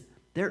is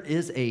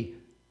a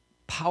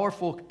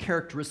powerful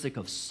characteristic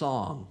of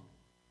song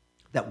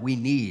that we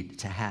need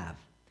to have.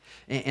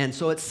 And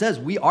so it says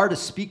we are to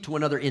speak to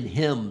one another in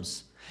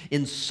hymns,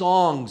 in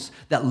songs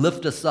that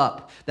lift us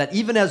up. That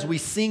even as we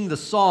sing the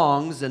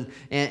songs and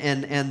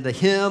the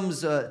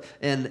hymns,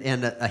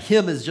 and a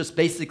hymn is just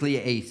basically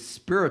a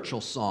spiritual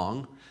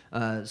song.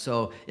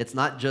 So it's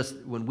not just,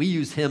 when we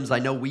use hymns, I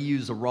know we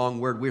use a wrong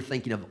word. We're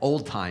thinking of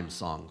old-time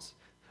songs.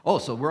 Oh,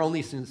 so we're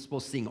only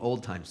supposed to sing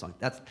old-time songs.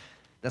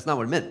 That's not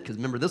what it meant, because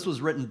remember, this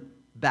was written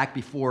back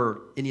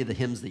before any of the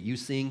hymns that you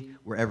sing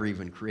were ever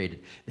even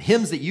created. The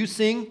hymns that you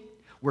sing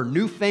were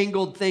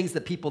newfangled things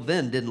that people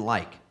then didn't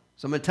like.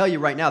 So I'm going to tell you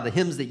right now, the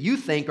hymns that you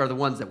think are the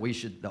ones that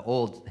the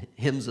old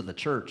hymns of the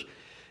church,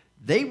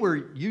 they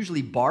were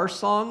usually bar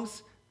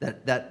songs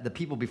that the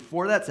people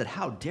before that said,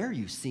 how dare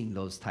you sing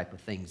those type of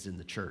things in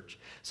the church?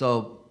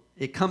 So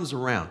it comes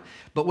around.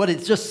 But what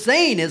it's just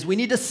saying is we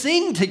need to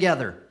sing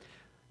together.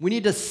 We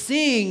need to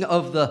sing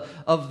of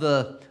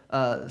the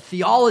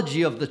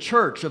theology of the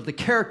church, of the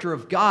character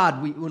of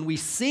God. When we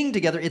sing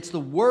together, it's the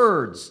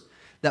words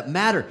that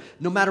matter.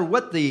 No matter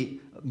what the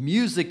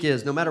music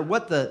is, no matter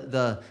what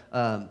the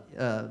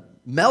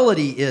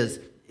melody is,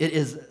 it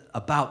is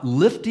about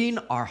lifting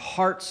our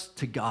hearts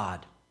to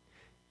God.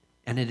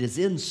 And it is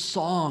in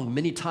song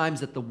many times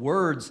that the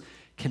words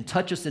can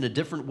touch us in a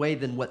different way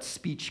than what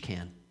speech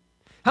can.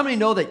 How many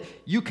know that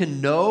you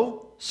can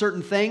know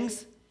certain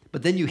things,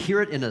 but then you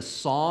hear it in a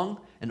song,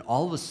 and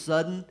all of a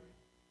sudden,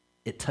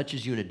 it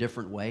touches you in a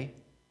different way?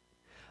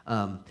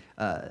 How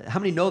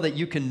many know that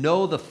you can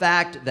know the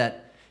fact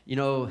that,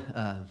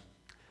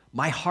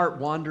 my heart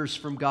wanders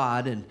from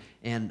God,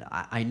 and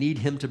I need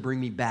Him to bring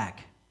me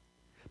back.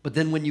 But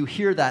then when you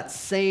hear that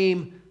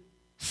same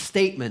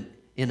statement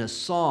in a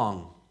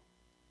song,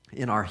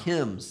 in our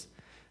hymns,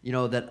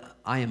 that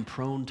I am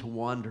prone to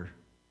wander,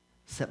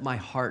 set my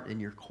heart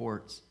in your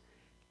courts.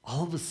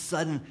 All of a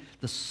sudden,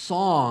 the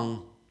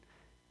song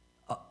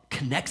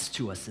connects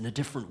to us in a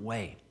different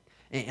way.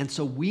 And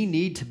so we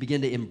need to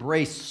begin to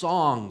embrace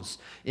songs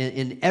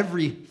in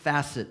every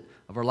facet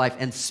of our life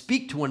and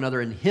speak to one another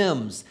in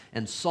hymns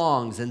and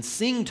songs and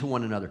sing to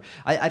one another.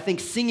 I think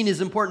singing is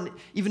important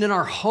even in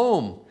our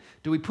home.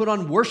 Do we put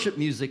on worship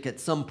music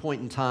at some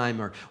point in time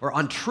or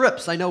on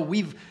trips? I know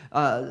we've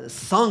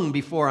sung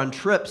before on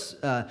trips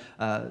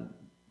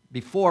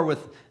before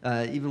with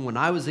even when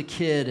I was a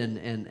kid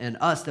and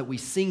us, that we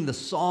sing the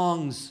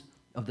songs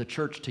of the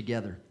church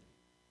together.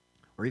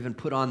 Or even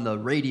put on the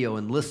radio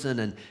and listen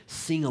and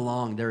sing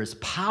along. There is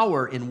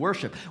power in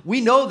worship.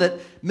 We know that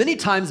many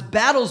times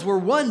battles were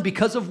won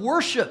because of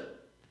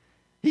worship.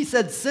 He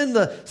said, send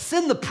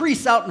the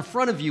priests out in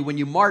front of you when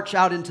you march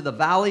out into the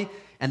valley,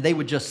 and they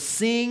would just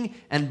sing,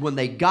 and when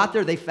they got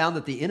there, they found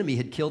that the enemy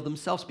had killed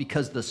themselves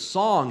because the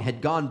song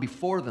had gone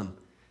before them.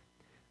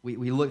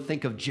 We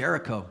think of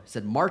Jericho. He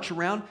said, march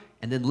around,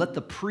 and then let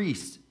the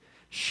priests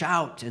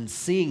shout and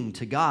sing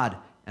to God.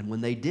 And when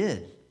they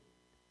did,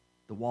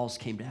 the walls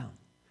came down.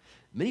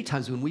 Many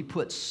times when we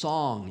put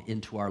song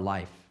into our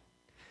life,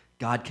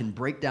 God can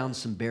break down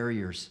some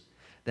barriers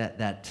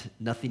that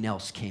nothing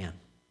else can.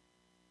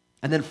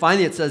 And then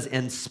finally it says,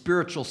 and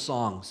spiritual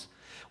songs.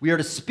 We are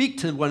to speak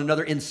to one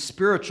another in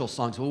spiritual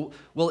songs.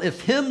 Well,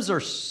 if hymns are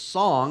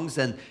songs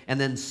and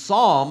then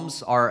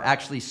psalms are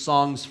actually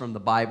songs from the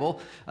Bible,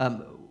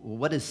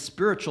 what is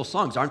spiritual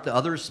songs? Aren't the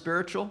others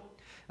spiritual?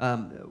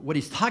 What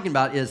he's talking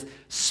about is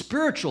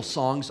spiritual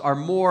songs are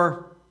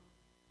more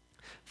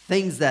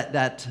things that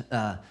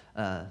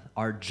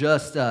are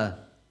just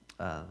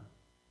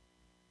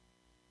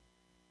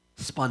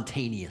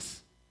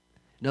spontaneous.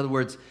 In other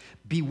words,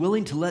 be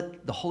willing to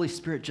let the Holy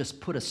Spirit just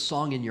put a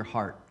song in your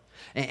heart.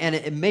 And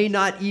it may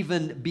not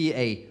even be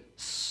a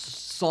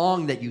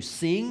song that you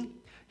sing.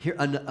 Here,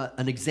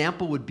 an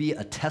example would be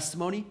a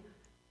testimony.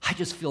 I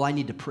just feel I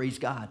need to praise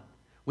God.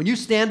 When you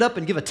stand up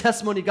and give a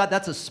testimony to God,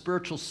 that's a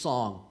spiritual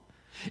song.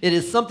 It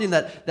is something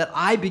that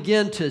I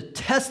begin to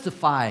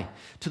testify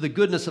to the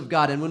goodness of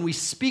God. And when we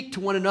speak to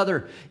one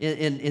another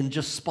in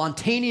just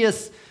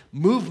spontaneous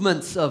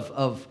movements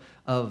of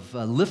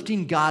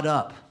lifting God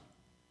up,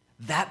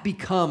 that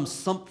becomes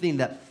something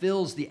that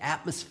fills the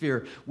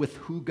atmosphere with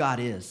who God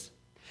is.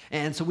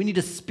 And so we need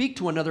to speak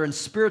to one another in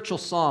spiritual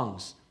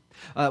songs,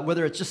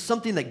 whether it's just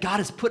something that God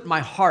has put in my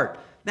heart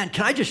man,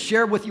 can I just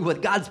share with you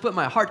what God's put in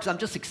my heart because I'm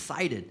just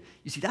excited.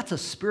 You see, that's a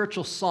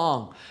spiritual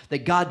song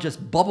that God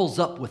just bubbles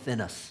up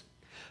within us.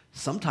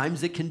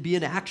 Sometimes it can be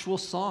an actual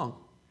song.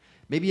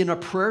 Maybe in a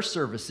prayer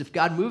service, if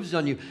God moves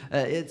on you.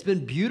 It's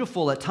been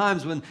beautiful at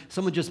times when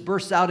someone just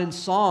bursts out in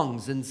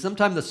songs, and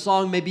sometimes the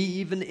song may be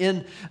even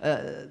in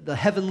the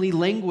heavenly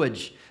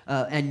language,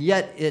 and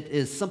yet it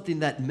is something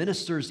that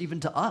ministers even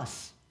to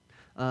us,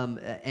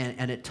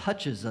 and it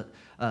touches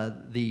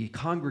the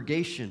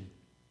congregation.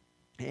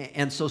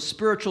 And so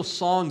spiritual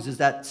songs is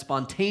that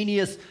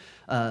spontaneous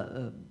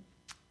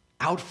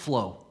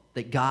outflow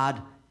that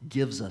God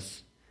gives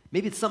us.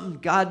 Maybe it's something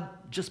God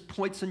just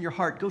points in your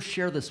heart. Go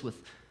share this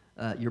with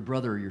your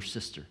brother or your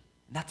sister.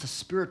 And that's a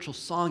spiritual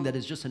song that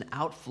is just an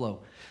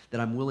outflow that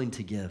I'm willing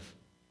to give.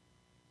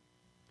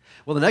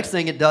 Well, the next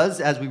thing it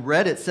does, as we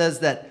read, it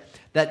says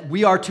that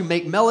we are to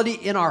make melody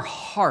in our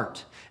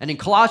heart. And in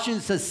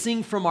Colossians, it says,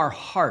 sing from our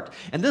heart.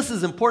 And this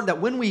is important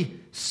that when we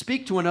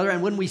speak to one another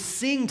and when we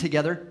sing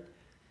together,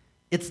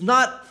 it's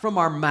not from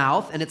our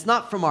mouth and it's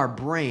not from our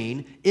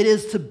brain. It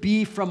is to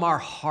be from our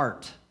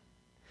heart.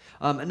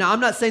 Now, I'm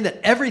not saying that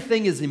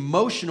everything is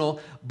emotional,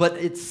 but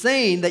it's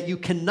saying that you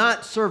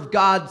cannot serve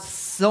God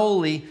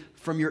solely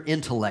from your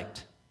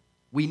intellect.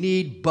 We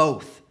need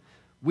both.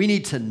 We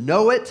need to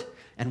know it,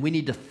 and we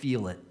need to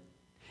feel it.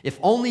 If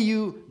only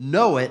you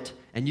know it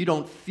and you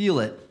don't feel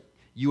it,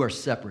 you are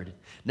separated.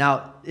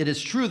 Now, it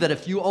is true that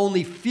if you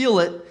only feel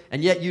it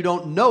and yet you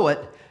don't know it,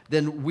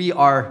 then we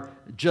are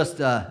just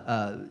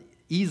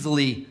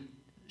easily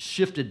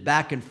shifted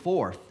back and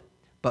forth.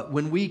 But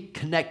when we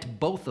connect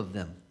both of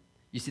them,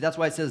 you see, that's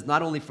why it says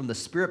not only from the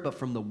Spirit, but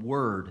from the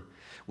Word.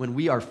 When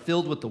we are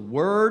filled with the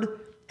Word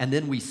and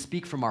then we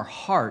speak from our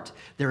heart,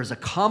 there is a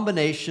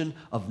combination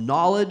of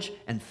knowledge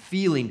and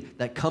feeling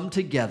that come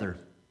together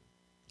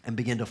and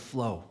begin to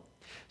flow.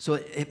 So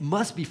it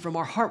must be from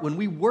our heart. When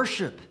we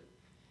worship,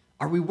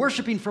 are we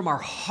worshiping from our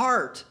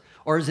heart,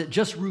 or is it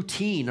just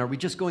routine? Are we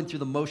just going through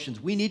the motions?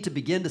 We need to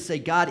begin to say,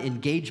 God,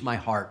 engage my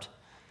heart.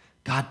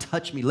 God,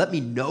 touch me. Let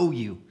me know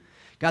you.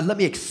 God, let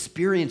me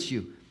experience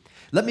you.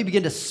 Let me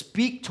begin to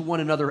speak to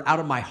one another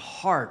out of my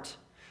heart.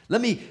 Let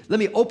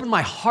me open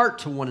my heart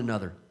to one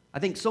another. I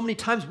think so many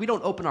times we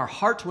don't open our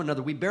heart to one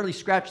another. We barely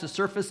scratch the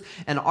surface,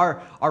 and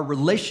our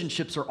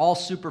relationships are all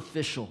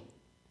superficial.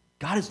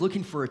 God is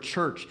looking for a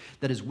church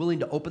that is willing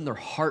to open their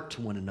heart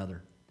to one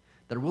another,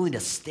 that are willing to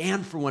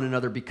stand for one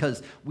another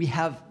because we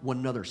have one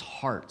another's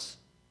hearts.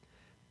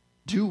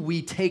 Do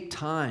we take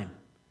time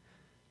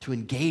to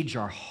engage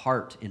our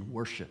heart in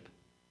worship,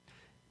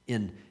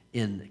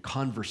 in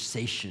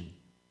conversation?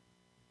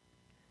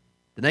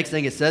 The next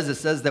thing it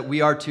says that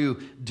we are to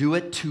do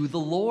it to the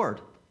Lord.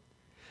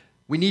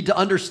 We need to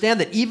understand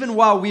that even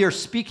while we are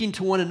speaking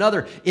to one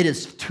another, it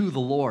is to the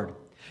Lord.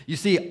 You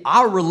see,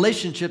 our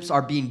relationships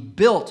are being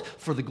built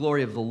for the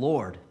glory of the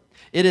Lord.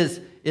 It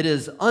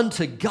is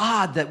unto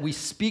God that we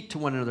speak to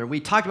one another. We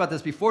talked about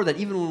this before, that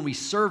even when we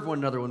serve one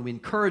another, when we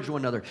encourage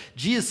one another,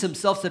 Jesus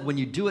himself said, when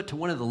you do it to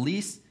one of the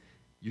least,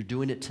 you're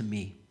doing it to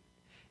me.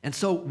 And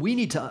so we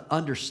need to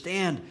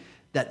understand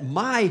that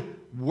my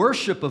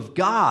worship of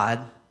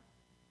God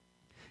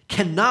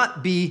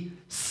cannot be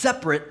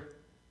separate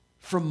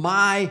from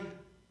my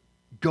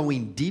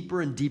going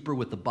deeper and deeper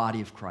with the body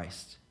of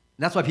Christ.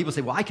 And that's why people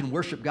say, well, I can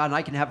worship God and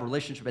I can have a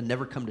relationship and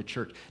never come to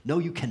church. No,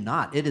 you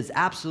cannot. It is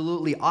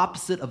absolutely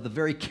opposite of the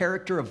very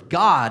character of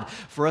God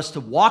for us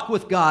to walk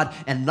with God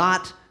and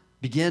not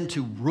begin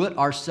to root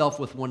ourselves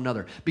with one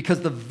another.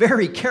 Because the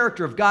very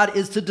character of God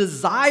is to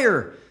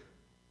desire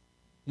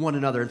one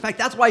another. In fact,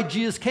 that's why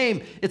Jesus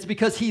came. It's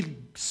because he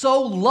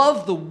so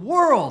loved the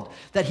world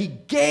that he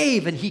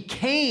gave and he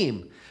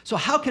came. So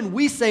how can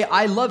we say,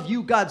 I love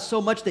you, God,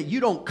 so much that you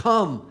don't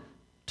come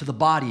to the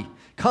body,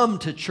 come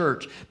to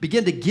church,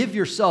 begin to give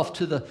yourself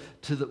to the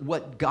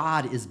what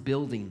God is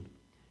building?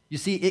 You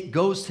see, it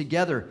goes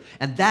together,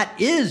 and that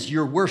is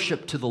your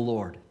worship to the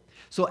Lord.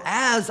 So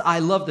as I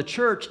love the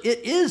church, it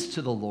is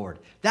to the Lord.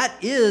 That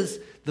is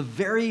the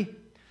very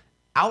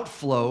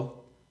outflow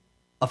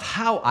of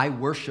how I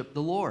worship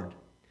the Lord,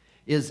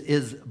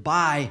 is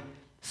by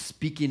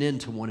speaking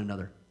into one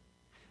another,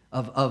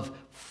 of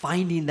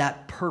finding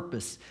that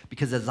purpose.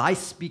 Because as I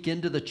speak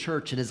into the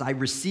church and as I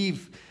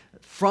receive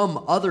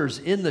from others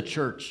in the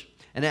church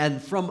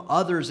and from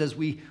others as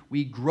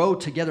we grow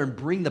together and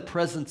bring the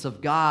presence of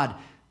God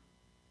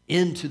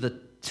into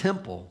the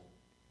temple,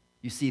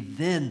 you see,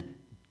 then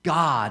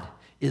God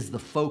is the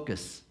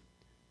focus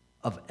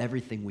of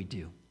everything we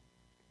do.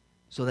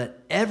 So that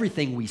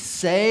everything we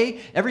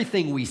say,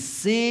 everything we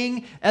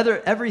sing,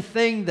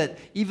 everything that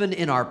even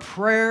in our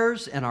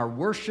prayers and our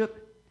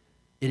worship,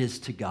 it is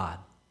to God.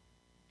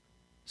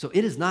 So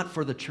it is not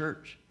for the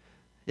church.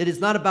 It is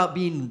not about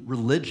being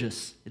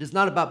religious. It is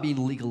not about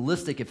being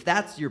legalistic. If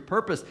that's your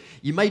purpose,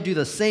 you might do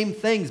the same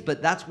things,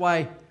 but that's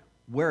why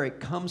where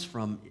it comes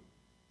from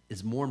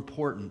is more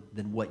important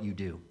than what you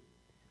do.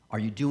 Are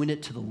you doing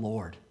it to the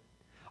Lord?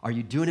 Are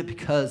you doing it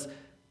because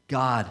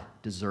God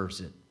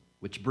deserves it?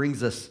 Which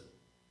brings us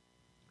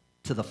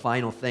to the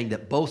final thing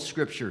that both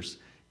scriptures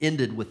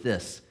ended with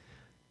this.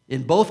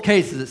 In both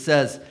cases, it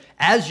says,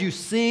 as you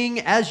sing,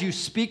 as you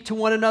speak to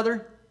one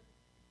another,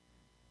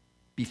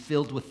 be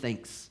filled with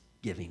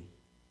thanksgiving.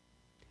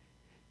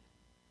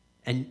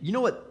 And you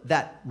know what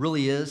that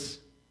really is?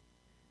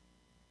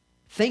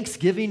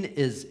 Thanksgiving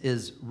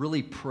is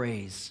really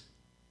praise.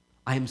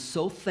 I am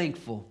so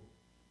thankful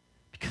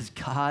because,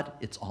 God,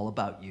 it's all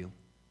about you.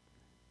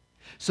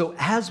 So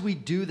as we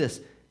do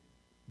this,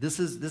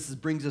 this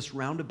brings us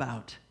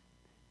roundabout.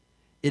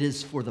 It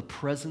is for the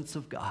presence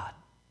of God.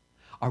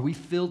 Are we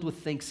filled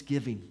with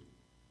thanksgiving?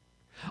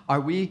 Are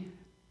we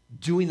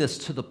doing this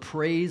to the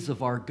praise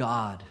of our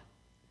God?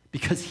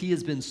 Because he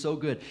has been so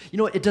good. You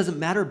know what? It doesn't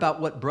matter about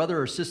what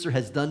brother or sister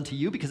has done to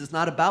you because it's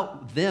not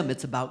about them,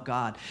 it's about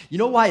God. You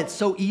know why it's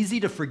so easy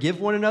to forgive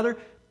one another?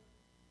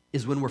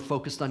 Is when we're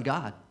focused on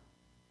God.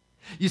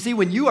 You see,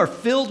 when you are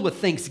filled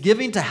with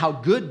thanksgiving to how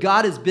good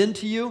God has been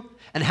to you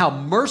and how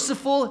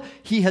merciful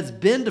he has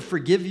been to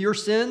forgive your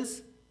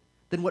sins,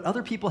 then what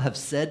other people have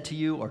said to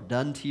you or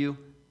done to you,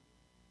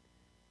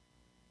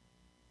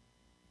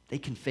 they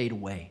can fade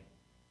away.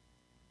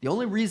 The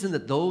only reason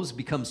that those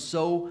become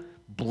so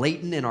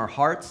blatant in our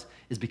hearts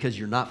is because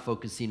you're not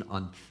focusing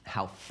on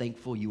how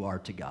thankful you are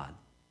to God.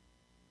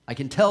 I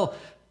can tell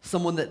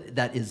someone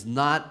that is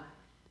not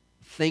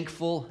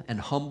thankful and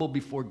humble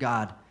before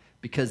God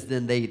because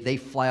then they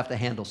fly off the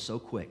handle so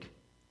quick.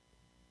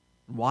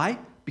 Why?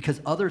 Because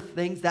other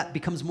things, that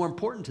becomes more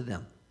important to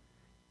them.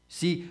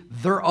 See,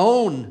 their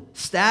own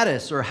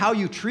status or how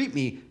you treat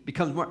me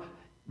becomes more.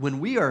 When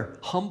we are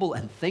humble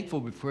and thankful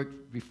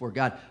before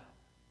God,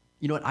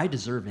 you know what? I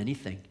deserve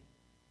anything.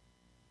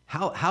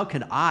 How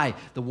can I,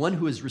 the one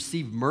who has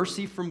received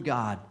mercy from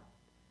God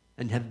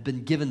and have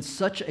been given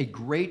such a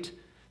great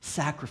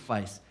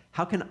sacrifice,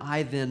 how can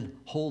I then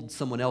hold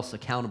someone else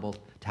accountable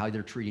to how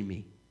they're treating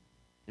me?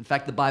 In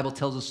fact, the Bible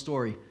tells a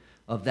story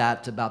of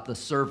that about the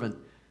servant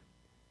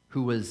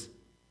who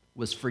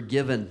was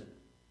forgiven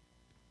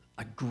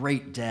a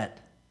great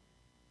debt.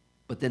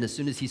 But then as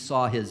soon as he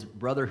saw his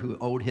brother who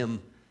owed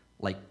him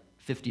like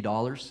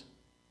 $50,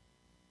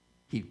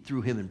 he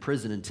threw him in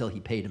prison until he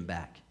paid him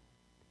back.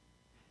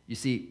 You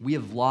see, we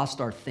have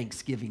lost our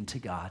thanksgiving to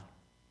God.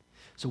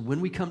 So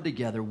when we come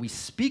together, we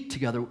speak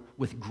together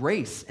with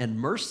grace and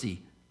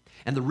mercy.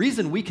 And the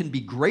reason we can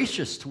be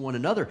gracious to one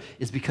another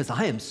is because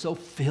I am so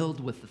filled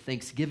with the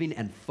thanksgiving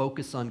and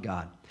focus on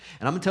God.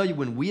 And I'm going to tell you,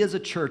 when we as a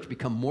church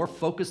become more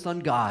focused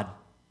on God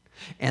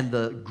and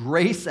the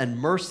grace and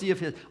mercy of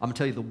his, I'm going to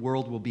tell you, the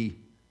world will be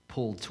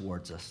pulled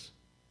towards us.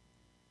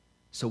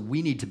 So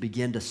we need to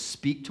begin to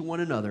speak to one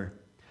another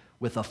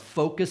with a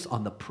focus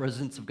on the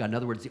presence of God. In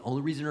other words, the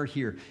only reason we're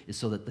here is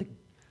so that the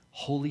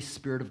Holy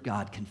Spirit of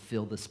God can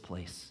fill this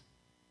place.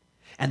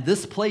 And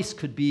this place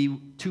could be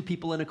two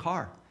people in a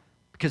car.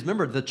 Because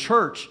remember, the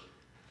church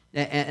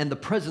and the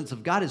presence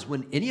of God is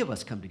when any of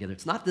us come together.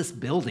 It's not this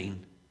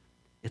building.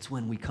 It's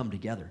when we come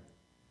together.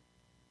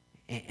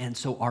 And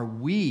so are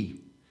we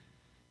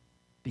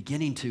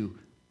beginning to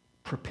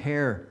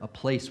prepare a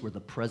place where the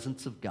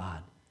presence of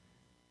God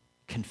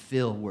can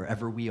fill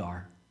wherever we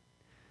are?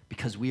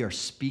 Because we are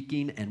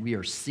speaking and we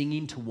are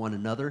singing to one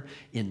another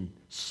in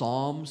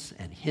psalms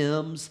and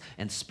hymns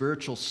and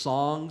spiritual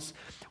songs.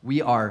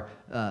 We are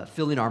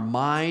filling our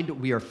mind.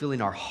 We are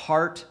filling our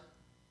heart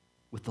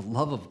with the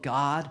love of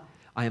God.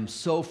 I am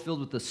so filled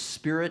with the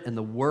Spirit and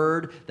the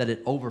Word that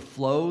it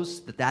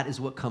overflows, that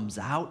is what comes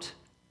out.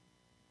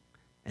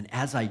 And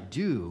as I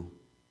do,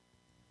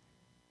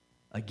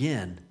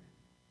 again,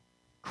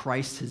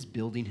 Christ is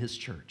building his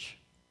church,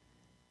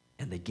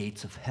 and the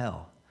gates of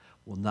hell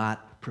will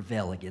not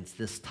prevail against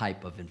this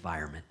type of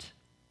environment.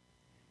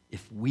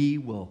 If we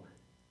will,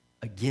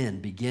 again,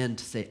 begin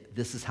to say,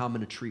 this is how I'm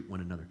going to treat one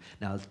another.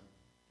 Now,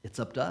 it's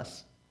up to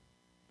us.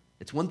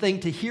 It's one thing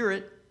to hear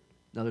it,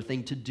 another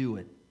thing to do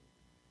it.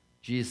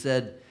 Jesus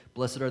said,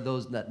 blessed are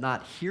those that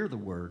not hear the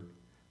word,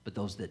 but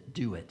those that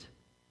do it.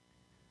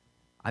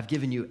 I've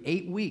given you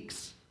 8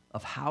 weeks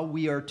of how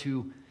we are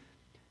to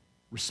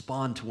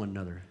respond to one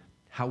another,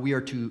 how we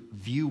are to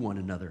view one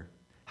another,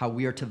 how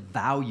we are to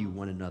value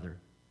one another.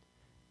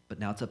 But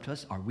now it's up to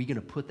us. Are we going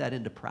to put that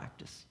into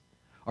practice?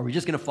 Are we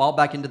just going to fall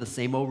back into the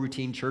same old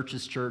routine, church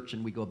is church,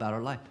 and we go about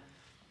our life?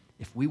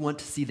 If we want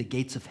to see the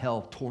gates of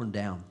hell torn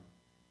down,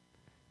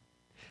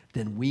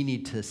 then we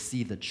need to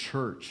see the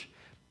church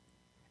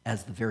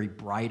as the very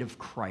bride of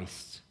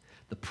Christ,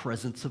 the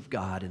presence of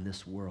God in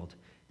this world,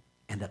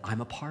 and that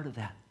I'm a part of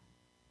that.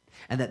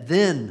 And that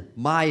then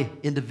my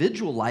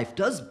individual life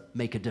does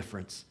make a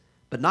difference,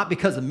 but not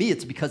because of me,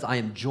 it's because I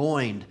am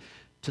joined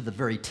to the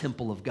very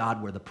temple of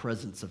God where the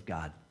presence of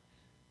God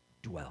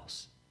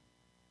dwells.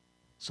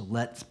 So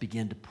let's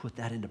begin to put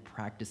that into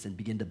practice and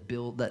begin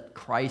to let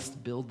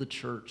Christ build the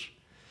church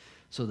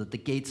so that the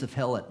gates of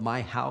hell at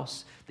my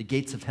house, the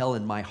gates of hell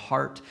in my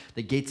heart,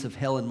 the gates of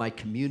hell in my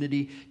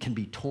community can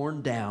be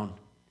torn down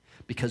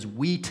because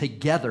we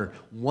together,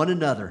 one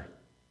another,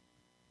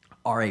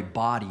 are a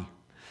body,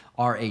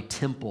 are a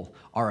temple,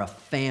 are a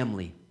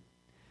family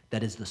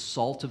that is the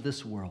salt of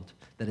this world,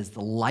 that is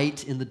the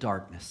light in the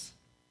darkness.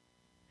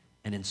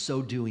 And in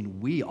so doing,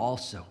 we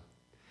also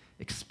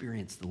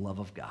experience the love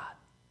of God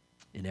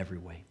in every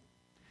way.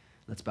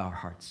 Let's bow our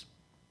hearts.